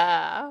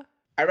 Yeah.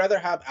 I'd rather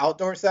have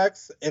outdoor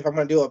sex if I'm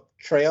going to do a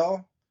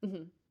trail.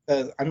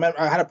 Because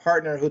I had a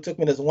partner who took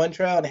me to this one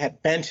trail and it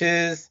had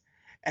benches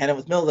and it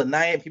was middle of the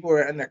night and people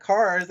were in their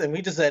cars and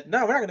we just said,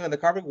 no, we're not going to do it in the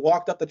car. We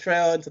walked up the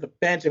trail into the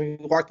bench and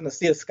we walked in the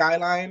sea of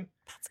skyline.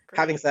 That's great.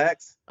 Having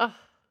sex. Oh,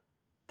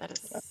 that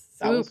is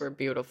super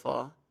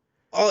beautiful.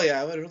 Oh,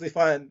 yeah. It was really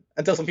fun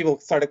until some people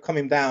started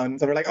coming down.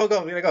 So we're like, oh,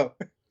 go. We got to go.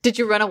 Did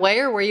you run away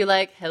or were you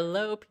like,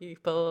 hello,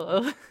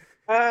 people? No,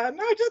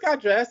 I just got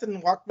dressed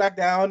and walked back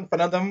down. One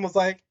of them was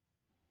like,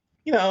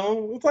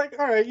 it's like,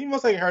 all right, you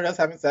most likely heard us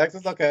having sex.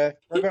 It's okay.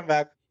 We're going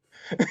back.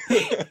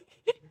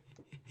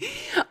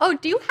 Oh,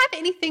 do you have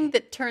anything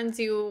that turns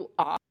you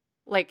off,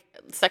 like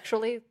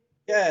sexually?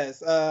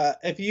 Yes.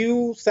 If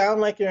you sound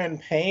like you're in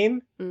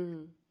pain,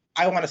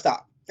 I want to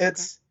stop.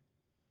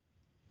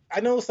 I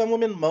know some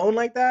women moan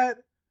like that,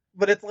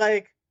 but it's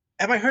like,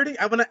 am I hurting?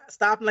 I want to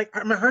stop. And like,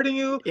 am I hurting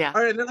you? Yeah.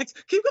 All right, and they're like,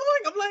 keep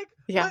going. I'm like,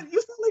 yeah.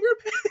 You sound like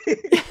you're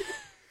in pain.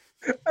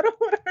 I don't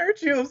want to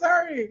hurt you. I'm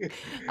sorry.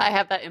 I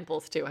have that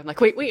impulse too. I'm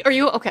like, wait, are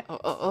you okay?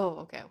 Oh,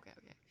 okay.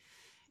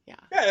 Yeah.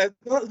 Yeah,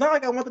 it's not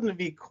like I want them to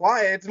be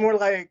quiet. It's more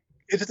like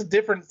it's just a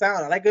different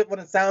sound. I like it when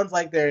it sounds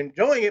like they're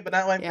enjoying it, but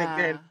not like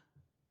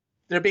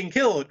they're being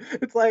killed.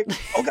 It's like,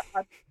 oh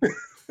God.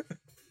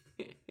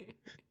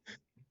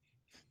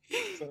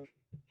 So,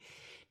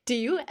 do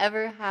you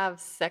ever have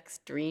sex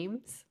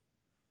dreams?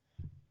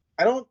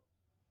 I don't.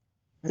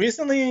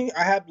 Recently,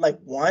 I had like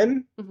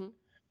one,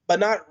 but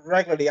not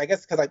regularly. I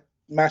guess because I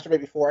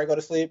masturbate before I go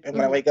to sleep and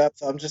when I wake up,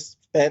 so I'm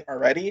just spent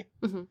already.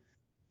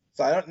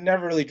 So I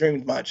never really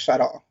dreamed much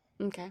at all.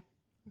 Okay.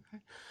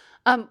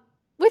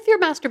 With your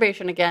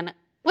masturbation again,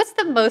 what's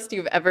the most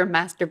you've ever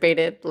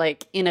masturbated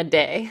like in a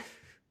day?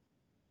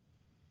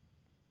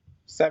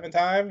 7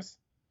 times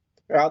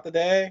throughout the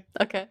day.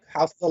 Okay.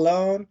 House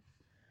alone.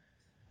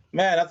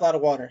 Man, that's a lot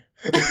of water.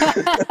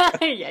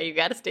 Yeah, you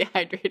got to stay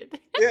hydrated.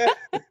 Yeah.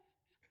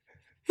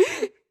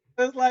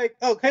 It's like,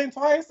 oh, came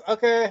twice?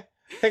 Okay.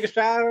 Take a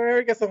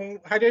shower, get some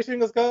hydration,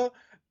 let's go.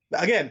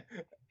 Again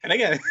and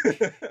again.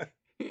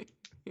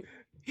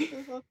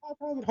 It's like 5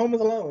 times at home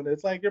is alone.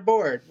 It's like you're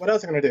bored. What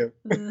else are you going to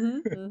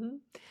do?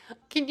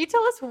 Can you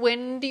tell us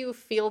when do you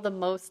feel the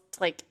most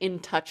like in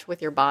touch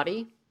with your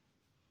body?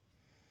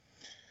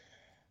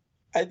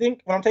 I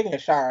think when I'm taking a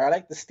shower, I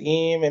like the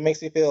steam. It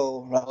makes me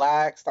feel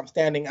relaxed. I'm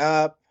standing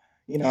up,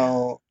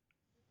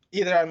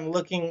 either I'm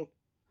looking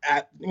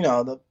at,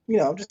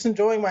 I'm just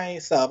enjoying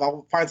myself.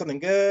 I'll find something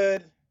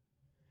good.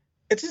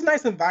 It's just a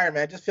nice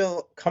environment. I just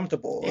feel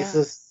comfortable. Yeah. It's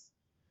just,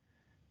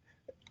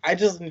 I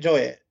just enjoy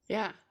it.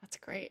 Yeah, that's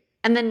great.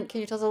 And then can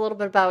you tell us a little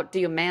bit about, do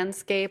you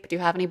manscape? Do you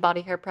have any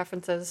body hair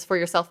preferences for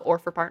yourself or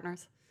for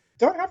partners?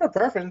 Don't have a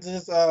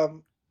preferences.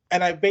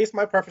 And I base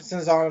my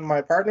preferences on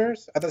my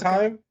partners at the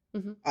time.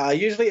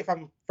 Usually if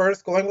I'm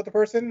first going with the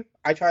person,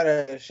 I try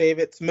to shave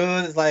it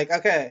smooth. It's like,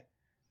 okay.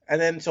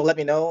 And then she'll let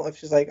me know if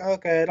she's like,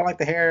 okay, I don't like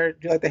the hair. Do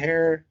you like the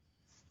hair?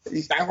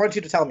 I want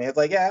you to tell me. It's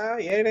like, yeah,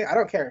 I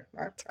don't care.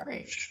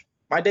 Great.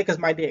 My dick is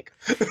my dick.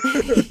 My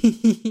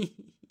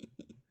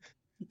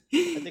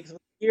dick's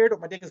weird or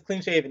my dick is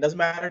clean shaven. Doesn't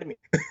matter to me.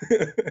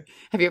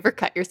 Have you ever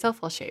cut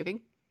yourself while shaving?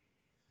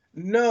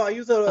 No, I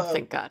use oh,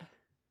 thank God.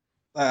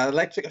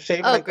 Electric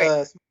shave,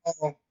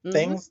 small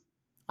things.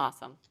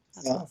 Awesome.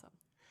 That's awesome.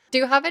 Do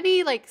you have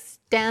any like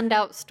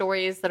standout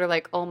stories that are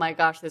like, oh my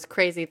gosh, this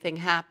crazy thing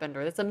happened,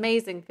 or this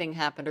amazing thing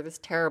happened, or this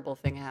terrible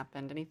thing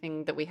happened?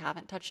 Anything that we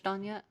haven't touched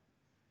on yet?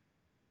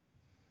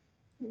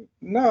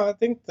 No, I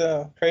think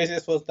the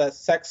craziest was that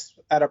sex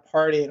at a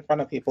party in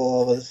front of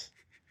people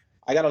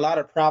I got a lot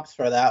of props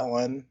for that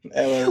one.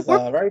 It was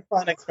a very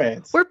fun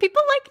experience. Were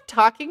people like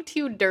talking to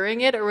you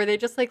during it, or were they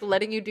just like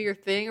letting you do your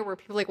thing, or were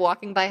people like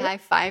walking by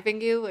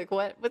high-fiving you? Like,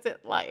 what was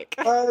it like?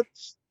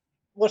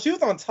 Well, she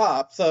was on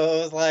top, so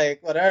it was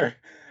like, whatever.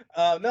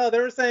 No, they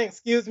were saying,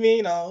 excuse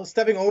me,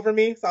 stepping over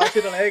me. So I'll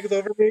see the legs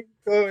over me,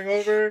 going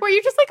over. Were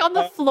you just like on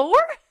the floor?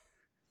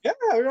 Yeah,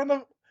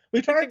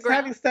 we tried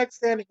having sex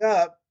standing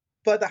up,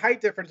 but the height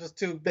difference was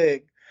too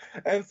big.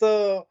 And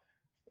so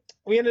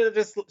we ended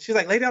up she's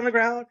like, lay down on the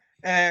ground.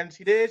 And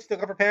she did. She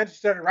took off her pants. She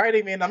started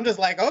riding me. And I'm just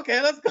like,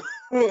 okay, let's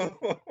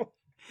go.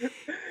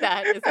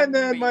 That is and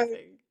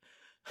amazing.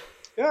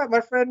 Then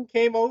my friend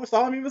came over,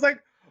 saw me, was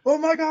like, oh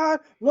my God,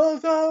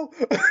 Lorenzo.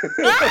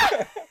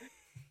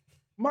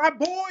 My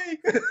boy.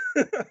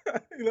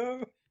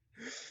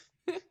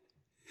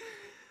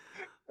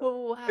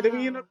 Oh,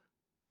 wow.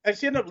 And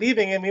she ended up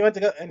leaving, and we went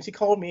to go, and she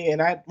called me,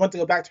 and I went to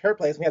go back to her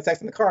place. And we had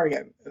sex in the car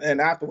again, and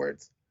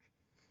afterwards.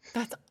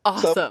 That's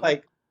awesome. So,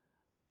 like,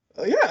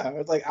 it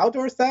was like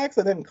outdoor sex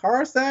and then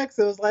car sex.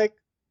 It was like,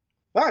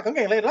 fuck, I'm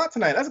getting laid a lot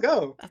tonight. Let's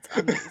go. That's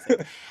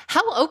amazing.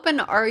 How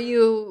open are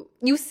you?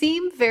 You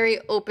seem very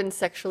open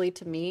sexually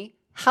to me.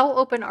 How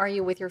open are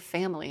you with your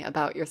family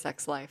about your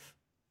sex life?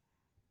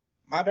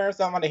 My parents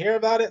don't want to hear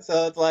about it,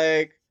 so it's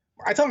like,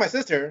 I told my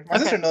sister. My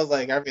sister knows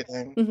like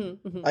everything.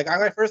 Like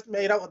when I first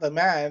made out with a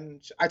man,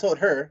 I told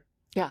her.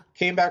 Yeah.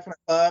 Came back from the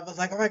club. I was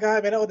like, oh my God,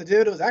 I made out with a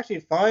dude. It was actually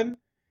fun.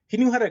 He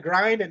knew how to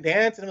grind and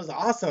dance, and it was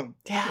awesome.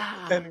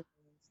 Yeah. And it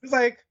was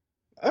like,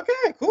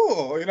 okay,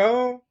 cool, And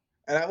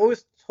I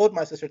always told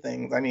my sister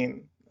things. I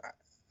mean,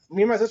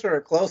 me and my sister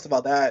are close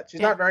about that.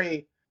 She's not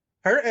very,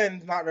 her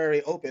end's not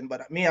very open,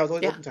 but me, I was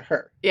always open to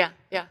her. Yeah.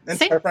 And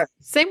to her friends.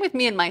 Same with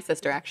me and my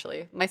sister,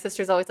 actually. My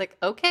sister's always like,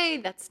 okay,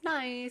 that's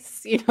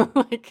nice.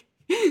 like.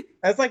 And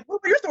it's like, what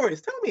are your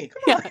stories? Tell me.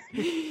 Come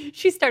on.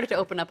 She started to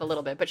open up a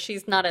little bit, but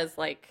she's not as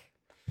like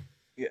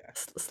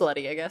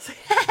slutty, I guess.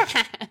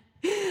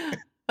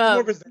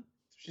 More reserved.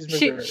 She's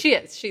reserved. She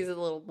is. She's a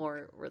little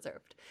more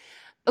reserved.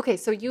 Okay,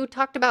 so you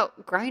talked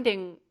about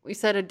grinding. You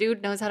said a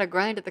dude knows how to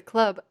grind at the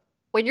club.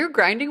 When you're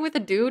grinding with a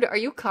dude, are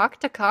you cock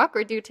to cock,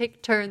 or do you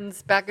take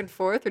turns back and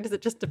forth, or does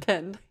it just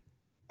depend?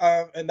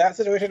 In that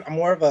situation, I'm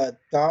more of a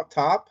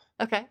top.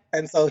 Okay.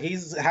 And so he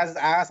has his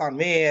ass on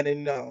me,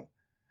 and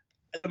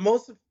the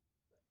most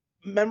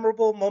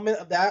memorable moment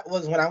of that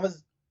was when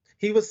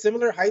he was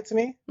similar height to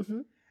me.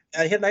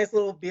 And he had a nice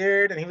little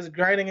beard, and he was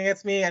grinding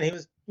against me, and he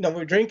was, we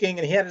were drinking,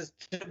 and he had his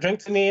drink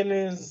to me, and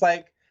he was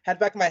like, had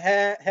back my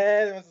head,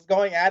 and was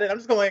going at it. I'm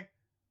just going,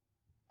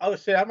 oh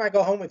shit, I might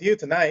go home with you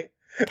tonight.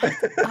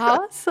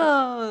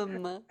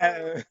 Awesome.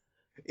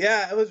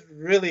 Yeah, it was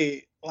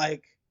really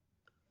like,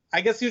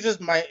 I guess he was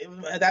just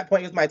at that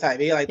point, he was my type.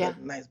 He had a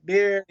nice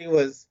beard. He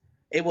was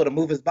able to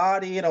move his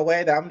body in a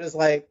way that I'm just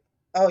like,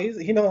 oh,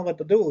 he knows what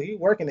to do. He's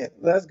working it.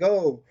 Let's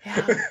go.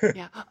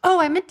 Yeah. Oh,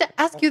 I meant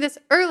to ask you this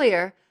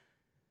earlier.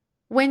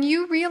 When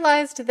you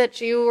realized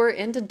that you were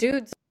into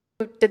dudes,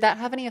 did that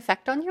have any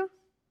effect on you?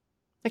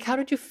 Like, how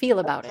did you feel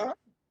about it?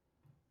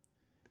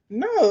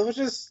 No,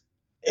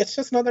 it's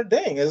just another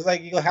thing. It's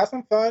like you have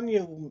some fun,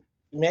 you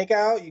make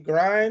out, you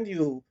grind,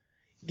 you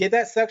get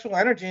that sexual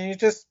energy, and you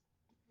just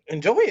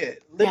enjoy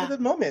it. Live in the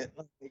moment.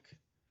 Like,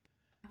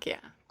 yeah.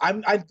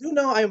 I do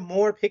know I'm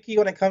more picky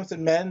when it comes to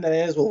men than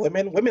it is with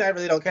women. Women, I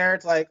really don't care.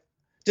 It's like,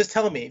 just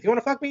tell me. If you want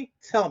to fuck me,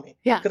 tell me.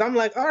 Yeah. Because I'm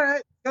like, all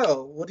right,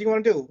 go. What do you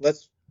want to do?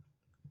 Let's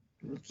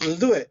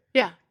do it.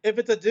 Yeah. If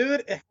it's a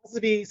dude, it has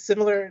to be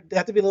similar. They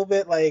have to be a little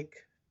bit like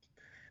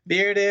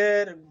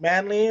bearded and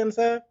manly and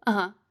stuff.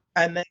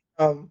 And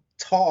then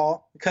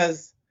tall,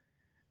 because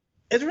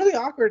it's really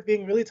awkward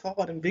being really tall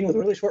and being with a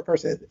really short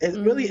person. It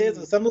really is.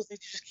 Some of those things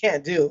you just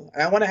can't do.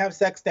 And I want to have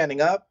sex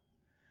standing up,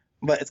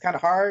 but it's kind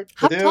of hard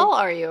to do. How tall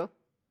are you?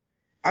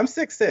 I'm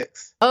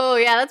 6'6". Oh,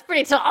 yeah, that's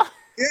pretty tall.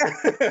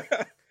 Yeah.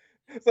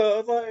 So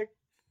it's like,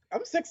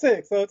 I'm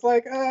 6'6". So it's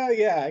like,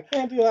 yeah, I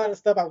can't do a lot of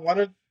stuff I want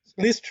to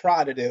at least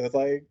try to do. It's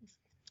like,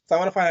 so I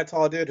want to find a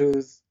tall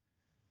dude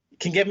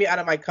can get me out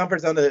of my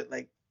comfort zone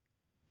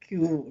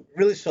who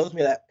really shows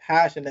me that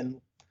passion and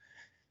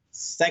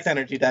sex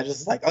energy that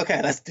just like,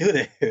 okay, let's do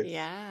this.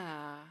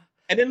 Yeah.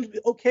 And then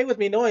okay with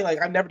me knowing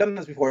like I've never done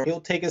this before.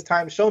 He'll take his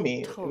time to show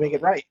me and make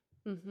it right.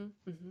 Same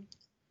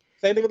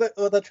thing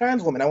with a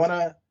trans woman.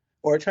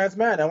 Or a trans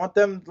man. I want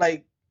them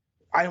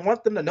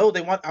to know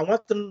I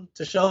want them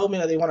to show me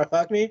that they want to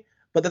fuck me,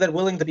 but that they're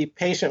willing to be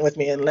patient with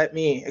me and let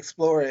me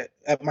explore it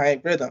at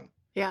my rhythm.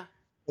 Yeah.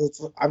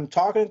 I'm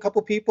talking to a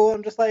couple people.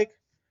 I'm just like,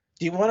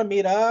 do you want to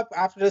meet up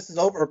after this is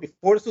over or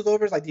before this is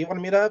over? It's like, do you want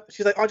to meet up?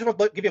 She's like, oh, I just want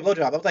to give you a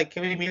blowjob. I was like,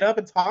 can we meet up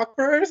and talk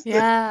first?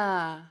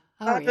 Yeah.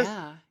 Oh,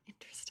 yeah.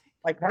 Interesting.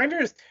 Like,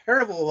 Grindr is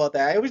terrible about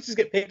that. I always just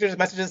get pictures,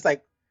 messages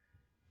like,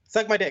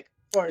 suck my dick.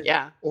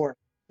 Or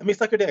let me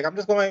suck your dick. I'm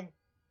just going,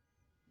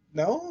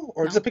 no?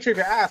 Or just a picture of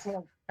your ass. I'm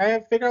like, can I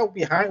figure out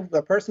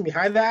the person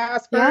behind the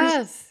ass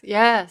first?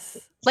 Yes.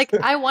 Like,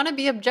 I want to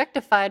be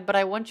objectified, but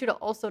I want you to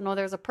also know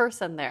there's a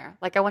person there.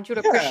 Like, I want you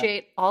to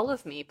appreciate all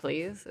of me,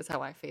 please, is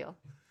how I feel.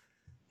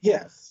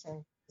 Yes,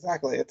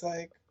 exactly. It's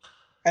like,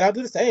 and I'll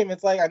do the same.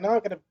 It's like, I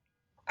know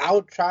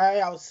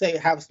I'll say,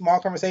 have small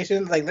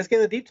conversations. Like, let's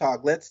get a deep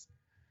talk. Let's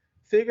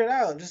figure it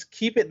out. Just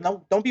keep it.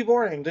 No, don't be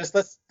boring. Just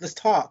let's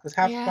talk. Let's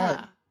have fun.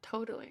 Yeah,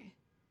 totally.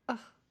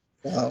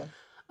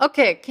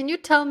 Okay, can you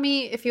tell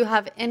me if you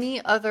have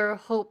any other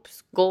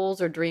hopes,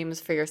 goals, or dreams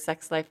for your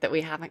sex life that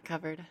we haven't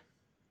covered?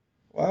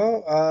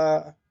 Well,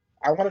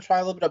 I want to try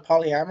a little bit of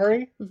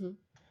polyamory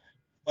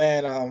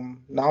and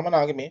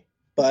non-monogamy,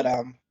 but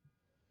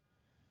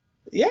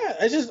yeah,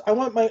 I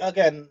want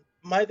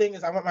my thing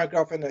is I want my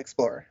girlfriend to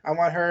explore. I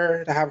want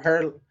her to have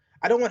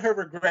I don't want her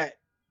to regret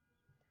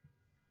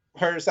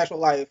her sexual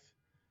life,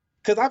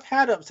 because I've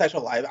had a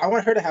sexual life. I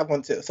want her to have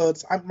one too. So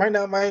right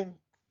now my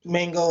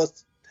main goal is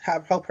to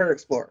help her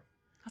explore.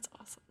 That's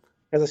awesome.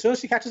 Because as soon as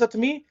she catches up to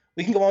me,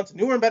 we can go on to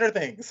newer and better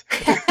things.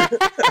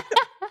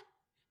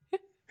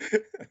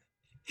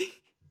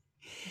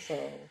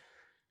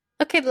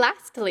 Okay,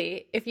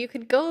 lastly, if you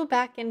could go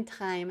back in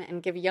time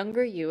and give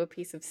younger you a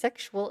piece of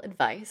sexual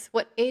advice,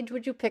 what age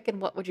would you pick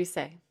and what would you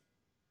say?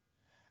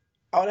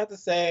 I would have to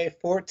say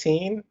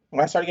 14,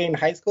 when I started getting to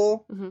high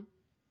school.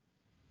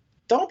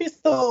 Don't be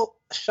so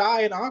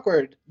shy and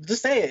awkward.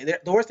 Just say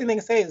it. The worst thing they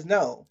can say is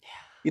no. Yeah.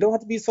 You don't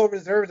have to be so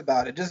reserved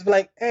about it. Just be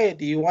like, hey,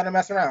 do you want to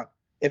mess around?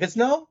 If it's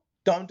no,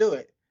 don't do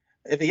it.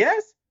 If it's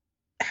yes,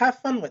 have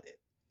fun with it.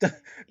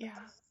 Yeah.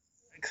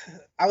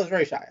 I was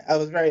very shy.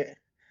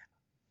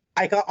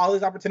 I got all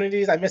these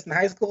opportunities I missed in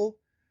high school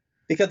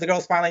because the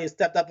girls finally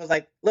stepped up and was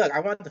like, look,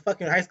 I wanted to fuck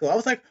you in high school. I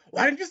was like,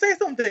 why didn't you say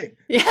something?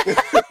 Yeah.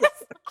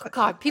 Oh,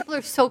 God, people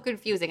are so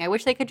confusing. I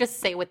wish they could just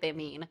say what they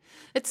mean.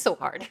 It's so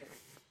hard.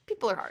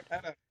 People are hard. I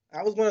know.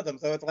 I was one of them,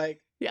 so it's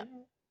like... Yeah.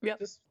 Do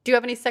you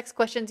have any sex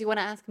questions you want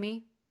to ask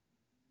me?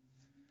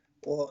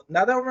 Well,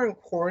 now that we're in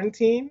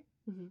quarantine,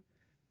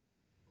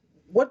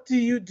 what do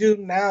you do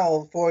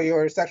now for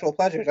your sexual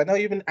pleasures? I know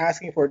you've been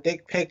asking for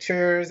dick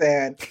pictures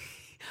and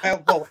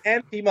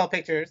and female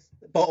pictures,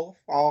 both,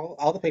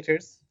 all the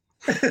pictures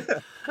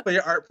for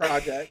your art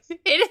projects.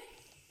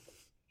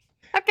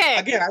 Okay.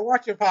 Again, I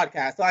watch your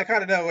podcast, so I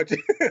kind of know what you...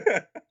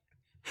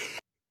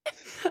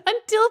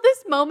 Until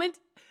this moment,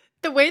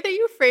 the way that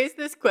you phrase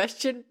this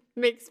question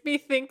makes me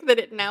think that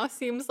it now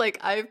seems like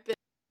I've been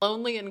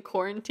lonely in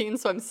quarantine,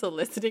 so I'm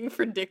soliciting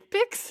for dick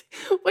pics,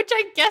 which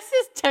I guess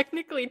is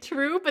technically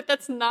true, but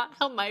that's not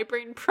how my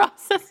brain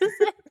processes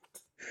it.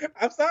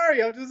 I'm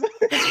sorry, I'm just...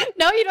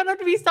 No, you don't have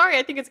to be sorry.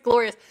 I think it's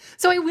glorious.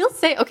 So I will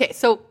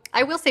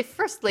say,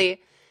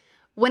 firstly,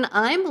 when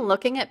I'm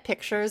looking at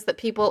pictures that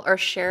people are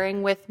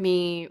sharing with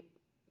me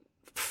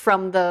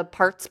from the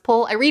parts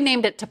poll, I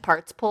renamed it to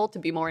parts poll to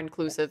be more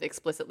inclusive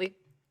explicitly.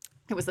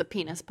 It was the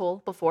penis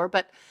poll before,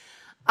 but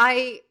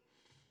I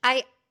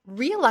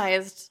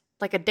realized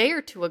like a day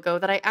or two ago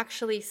that I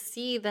actually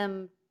see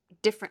them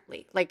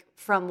differently. Like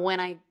from when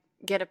I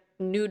get a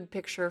nude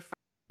picture from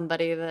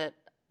somebody that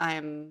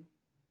I'm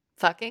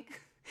fucking.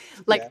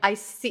 Like I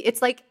see,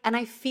 it's like, and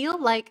I feel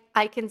like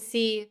I can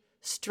see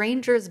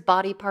strangers'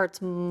 body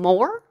parts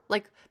more,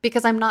 like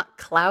because I'm not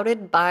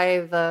clouded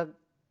by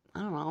I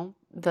don't know,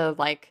 the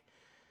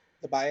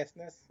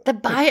biasness.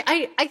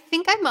 I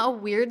think I'm a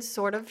weird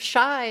sort of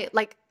shy.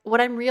 Like what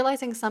I'm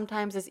realizing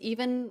sometimes is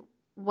even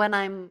when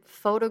I'm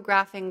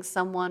photographing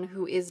someone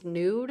who is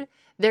nude,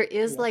 there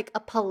is like a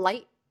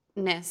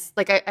politeness.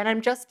 Like I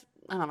don't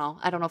know.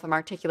 I don't know if I'm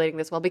articulating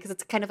this well because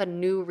it's kind of a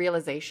new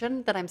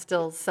realization that I'm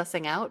still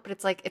sussing out, but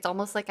it's like it's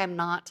almost like I'm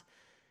not,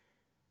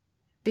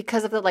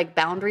 because of the like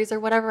boundaries or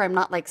whatever, I'm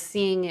not like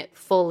seeing it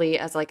fully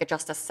as like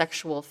just a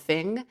sexual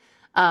thing.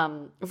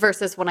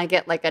 Versus when I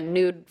get like a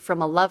nude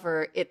from a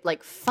lover, it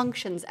like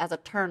functions as a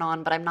turn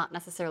on, but I'm not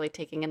necessarily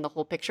taking in the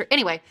whole picture.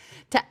 Anyway,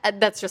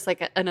 that's just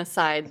like an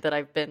aside that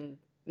I've been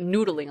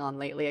noodling on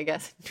lately, I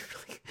guess.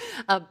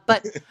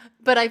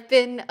 But I've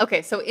been,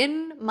 okay, so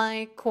in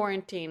my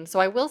quarantine, so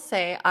I will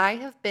say I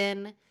have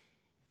been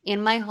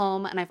in my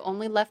home and I've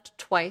only left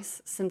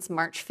twice since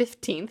March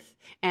 15th.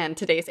 And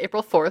today's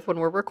April 4th when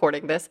we're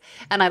recording this.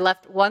 And I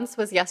left once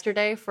was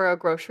yesterday for a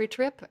grocery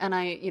trip. And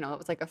it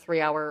was like a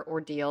 3-hour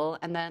ordeal.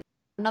 And then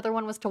another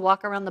one was to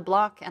walk around the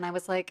block. And I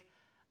was like,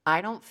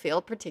 I don't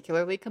feel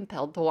particularly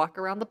compelled to walk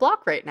around the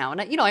block right now.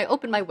 And I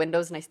open my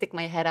windows and I stick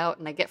my head out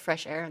and I get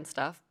fresh air and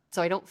stuff.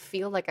 So I don't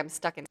feel like I'm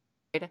stuck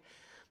inside.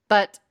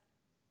 But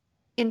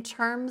in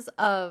terms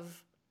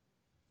of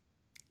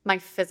my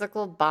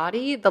physical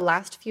body, the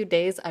last few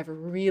days, I've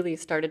really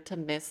started to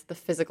miss the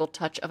physical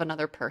touch of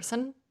another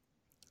person.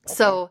 Okay.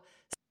 So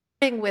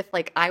starting with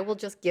like, I will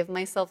just give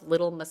myself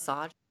little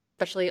massage,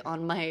 especially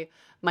on my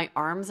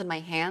arms and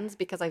my hands,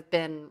 because I've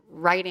been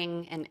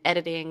writing and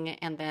editing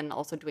and then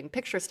also doing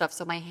picture stuff.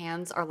 So my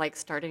hands are like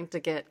starting to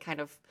get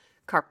kind of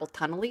carpal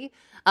tunnel-y.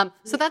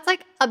 So that's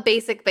like a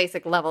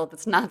basic level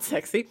that's not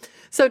sexy.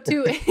 So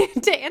to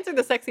answer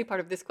the sexy part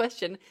of this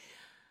question,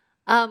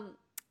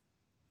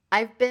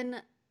 I've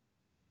been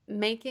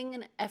making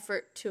an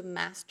effort to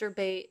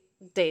masturbate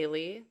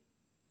daily.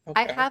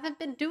 Okay. I haven't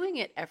been doing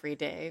it every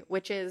day,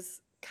 which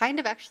is kind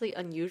of actually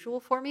unusual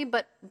for me,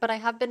 but I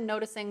have been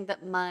noticing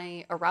that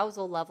my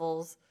arousal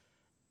levels,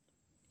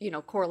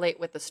 correlate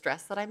with the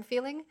stress that I'm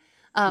feeling.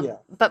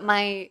 But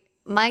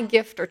my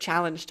gift or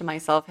challenge to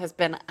myself has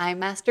been I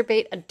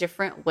masturbate a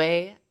different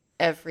way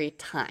every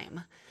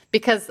time,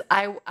 because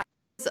I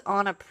was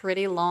on a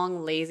pretty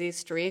long lazy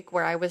streak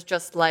where I was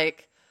just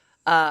like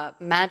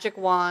magic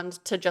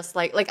wand to just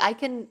like I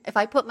can, if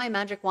I put my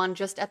magic wand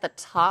just at the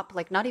top,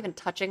 like not even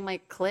touching my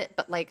clit,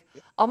 but like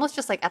almost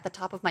just like at the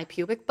top of my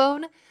pubic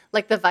bone,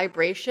 like the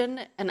vibration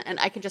and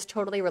I can just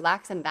totally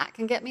relax and that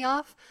can get me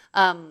off.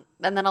 And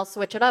then I'll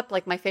switch it up.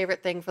 Like my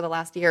favorite thing for the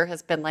last year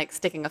has been like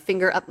sticking a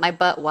finger up my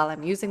butt while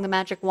I'm using the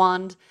magic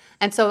wand.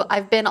 And so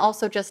I've been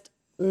also just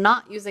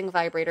not using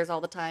vibrators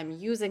all the time,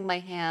 using my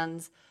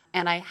hands.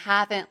 And I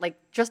haven't, like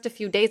just a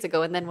few days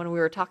ago, and then when we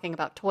were talking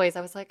about toys,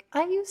 I was like,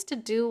 I used to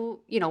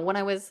do, when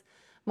I was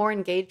more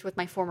engaged with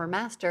my former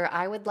master,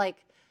 I would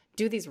like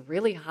do these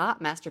really hot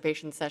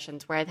masturbation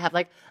sessions where I'd have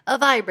like a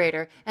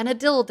vibrator and a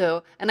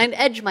dildo and I'd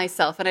edge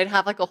myself and I'd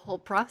have like a whole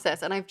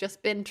process. And I've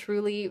just been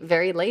truly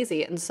very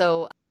lazy. And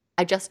so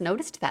I just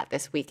noticed that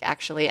this week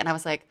actually. And I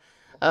was like,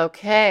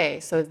 okay,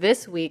 so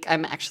this week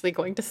I'm actually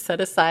going to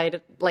set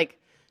aside like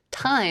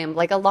time,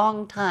 like a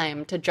long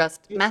time to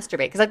just masturbate,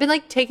 because I've been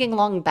like taking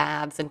long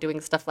baths and doing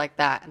stuff like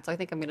that, and so I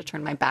think I'm going to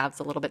turn my baths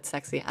a little bit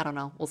sexy. I don't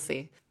know, we'll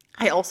see.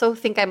 I also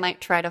think I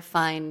might try to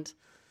find,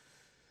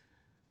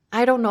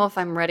 I don't know if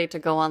I'm ready to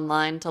go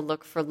online to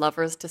look for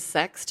lovers to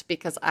sext,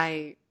 because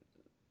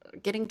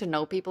getting to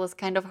know people is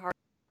kind of hard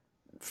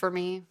for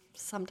me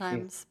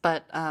sometimes,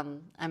 but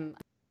I'm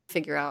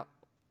figure out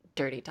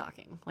dirty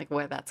talking, like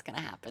where that's going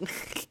to happen.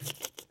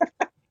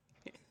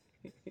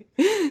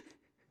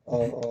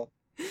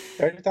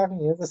 Dirty talking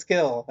is a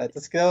skill. It's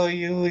a skill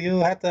you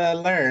have to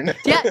learn.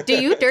 Yeah.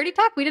 Do you dirty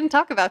talk? We didn't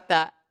talk about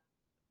that.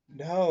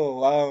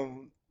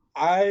 No.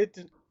 I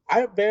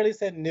barely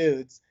send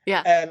nudes.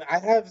 Yeah. And I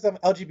have some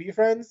LGB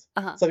friends.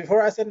 Uh-huh. So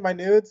before I send my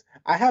nudes,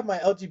 I have my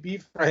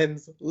LGB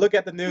friends look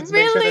at the nudes,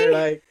 really? Make sure they're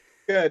like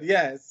good.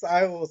 Yes.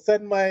 I will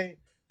send my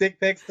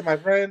dick pics to my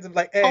friends and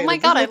be like, hey, oh my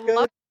God, I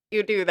love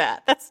you do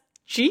that. That's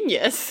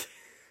genius.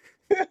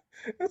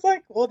 It's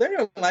like, well, they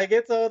don't like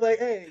it, so like,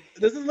 hey,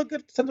 does this look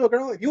good? Send to a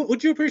girl.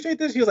 Would you appreciate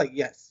this? She was like,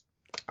 yes.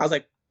 I was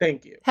like,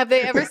 thank you. Have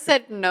they ever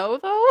said no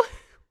though?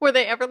 Were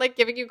they ever like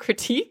giving you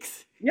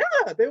critiques?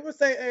 Yeah, they would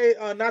say,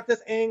 hey, not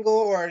this angle,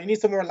 or you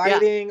need some more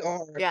lighting,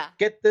 or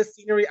get this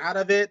scenery out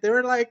of it. They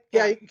were like,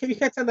 you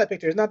can't send that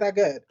picture. It's not that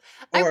good.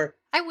 Or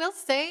I will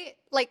say,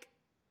 like,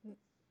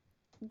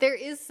 there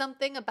is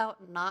something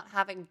about not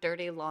having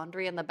dirty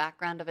laundry in the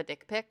background of a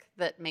dick pic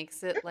that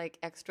makes it like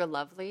extra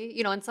lovely.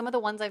 And some of the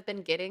ones I've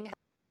been getting,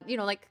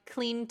 like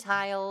clean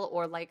tile,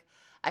 or like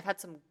I've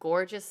had some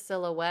gorgeous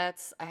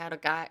silhouettes. I had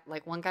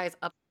one guy's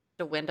up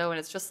the window, and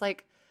it's just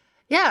like,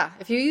 yeah,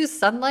 if you use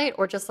sunlight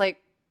or just like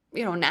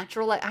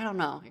natural light. I don't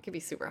know. It could be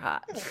super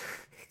hot.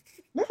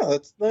 No,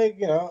 it's like,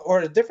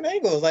 or different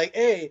angles. Like,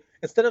 hey,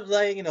 instead of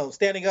like,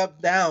 standing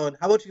up, down,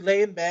 how about you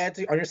lay in bed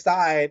on your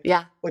side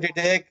Yeah. with your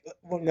dick,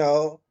 maybe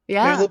a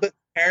Yeah. little bit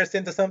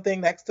comparison to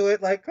something next to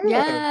it. Like, come on.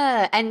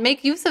 Yeah. And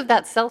make use of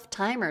that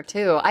self-timer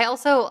too. I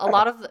also,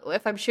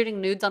 if I'm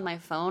shooting nudes on my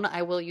phone,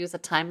 I will use a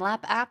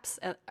time-lapse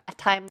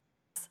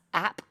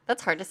app.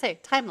 That's hard to say.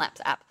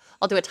 Time-lapse app.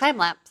 I'll do a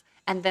time-lapse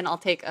and then I'll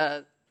take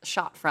a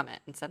shot from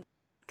it and send,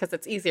 because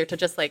it's easier to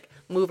just like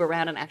move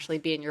around and actually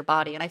be in your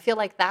body. And I feel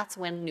like that's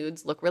when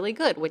nudes look really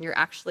good, when you're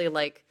actually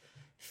like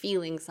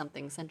feeling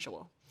something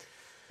sensual.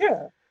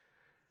 Yeah,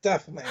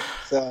 definitely.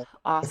 So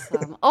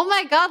awesome. Oh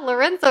my God,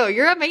 Lorenzo,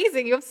 you're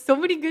amazing. You have so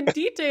many good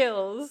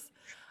details.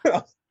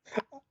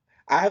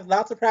 I have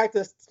lots of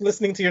practice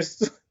listening to your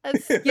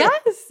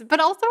yes, but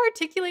also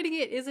articulating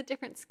it is a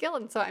different skill.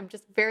 And so I'm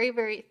just very,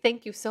 very,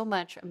 thank you so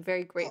much. I'm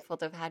very grateful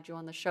to have had you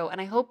on the show. And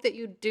I hope that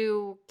you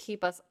do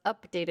keep us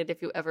updated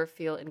if you ever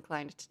feel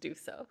inclined to do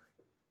so.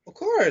 Of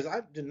course.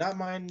 I do not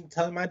mind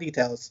telling my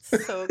details.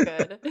 So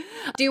good.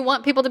 Do you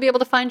want people to be able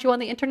to find you on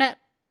the internet?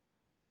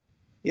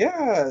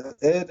 Yeah,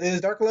 it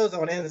is Dark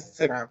Lozo on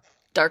Instagram.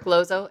 Dark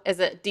Lozo? Is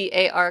it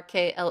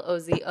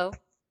DARKLOZO?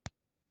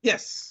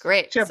 Yes.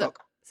 Great.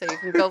 So you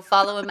can go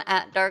follow him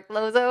at Dark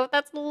Lozo.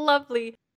 That's lovely.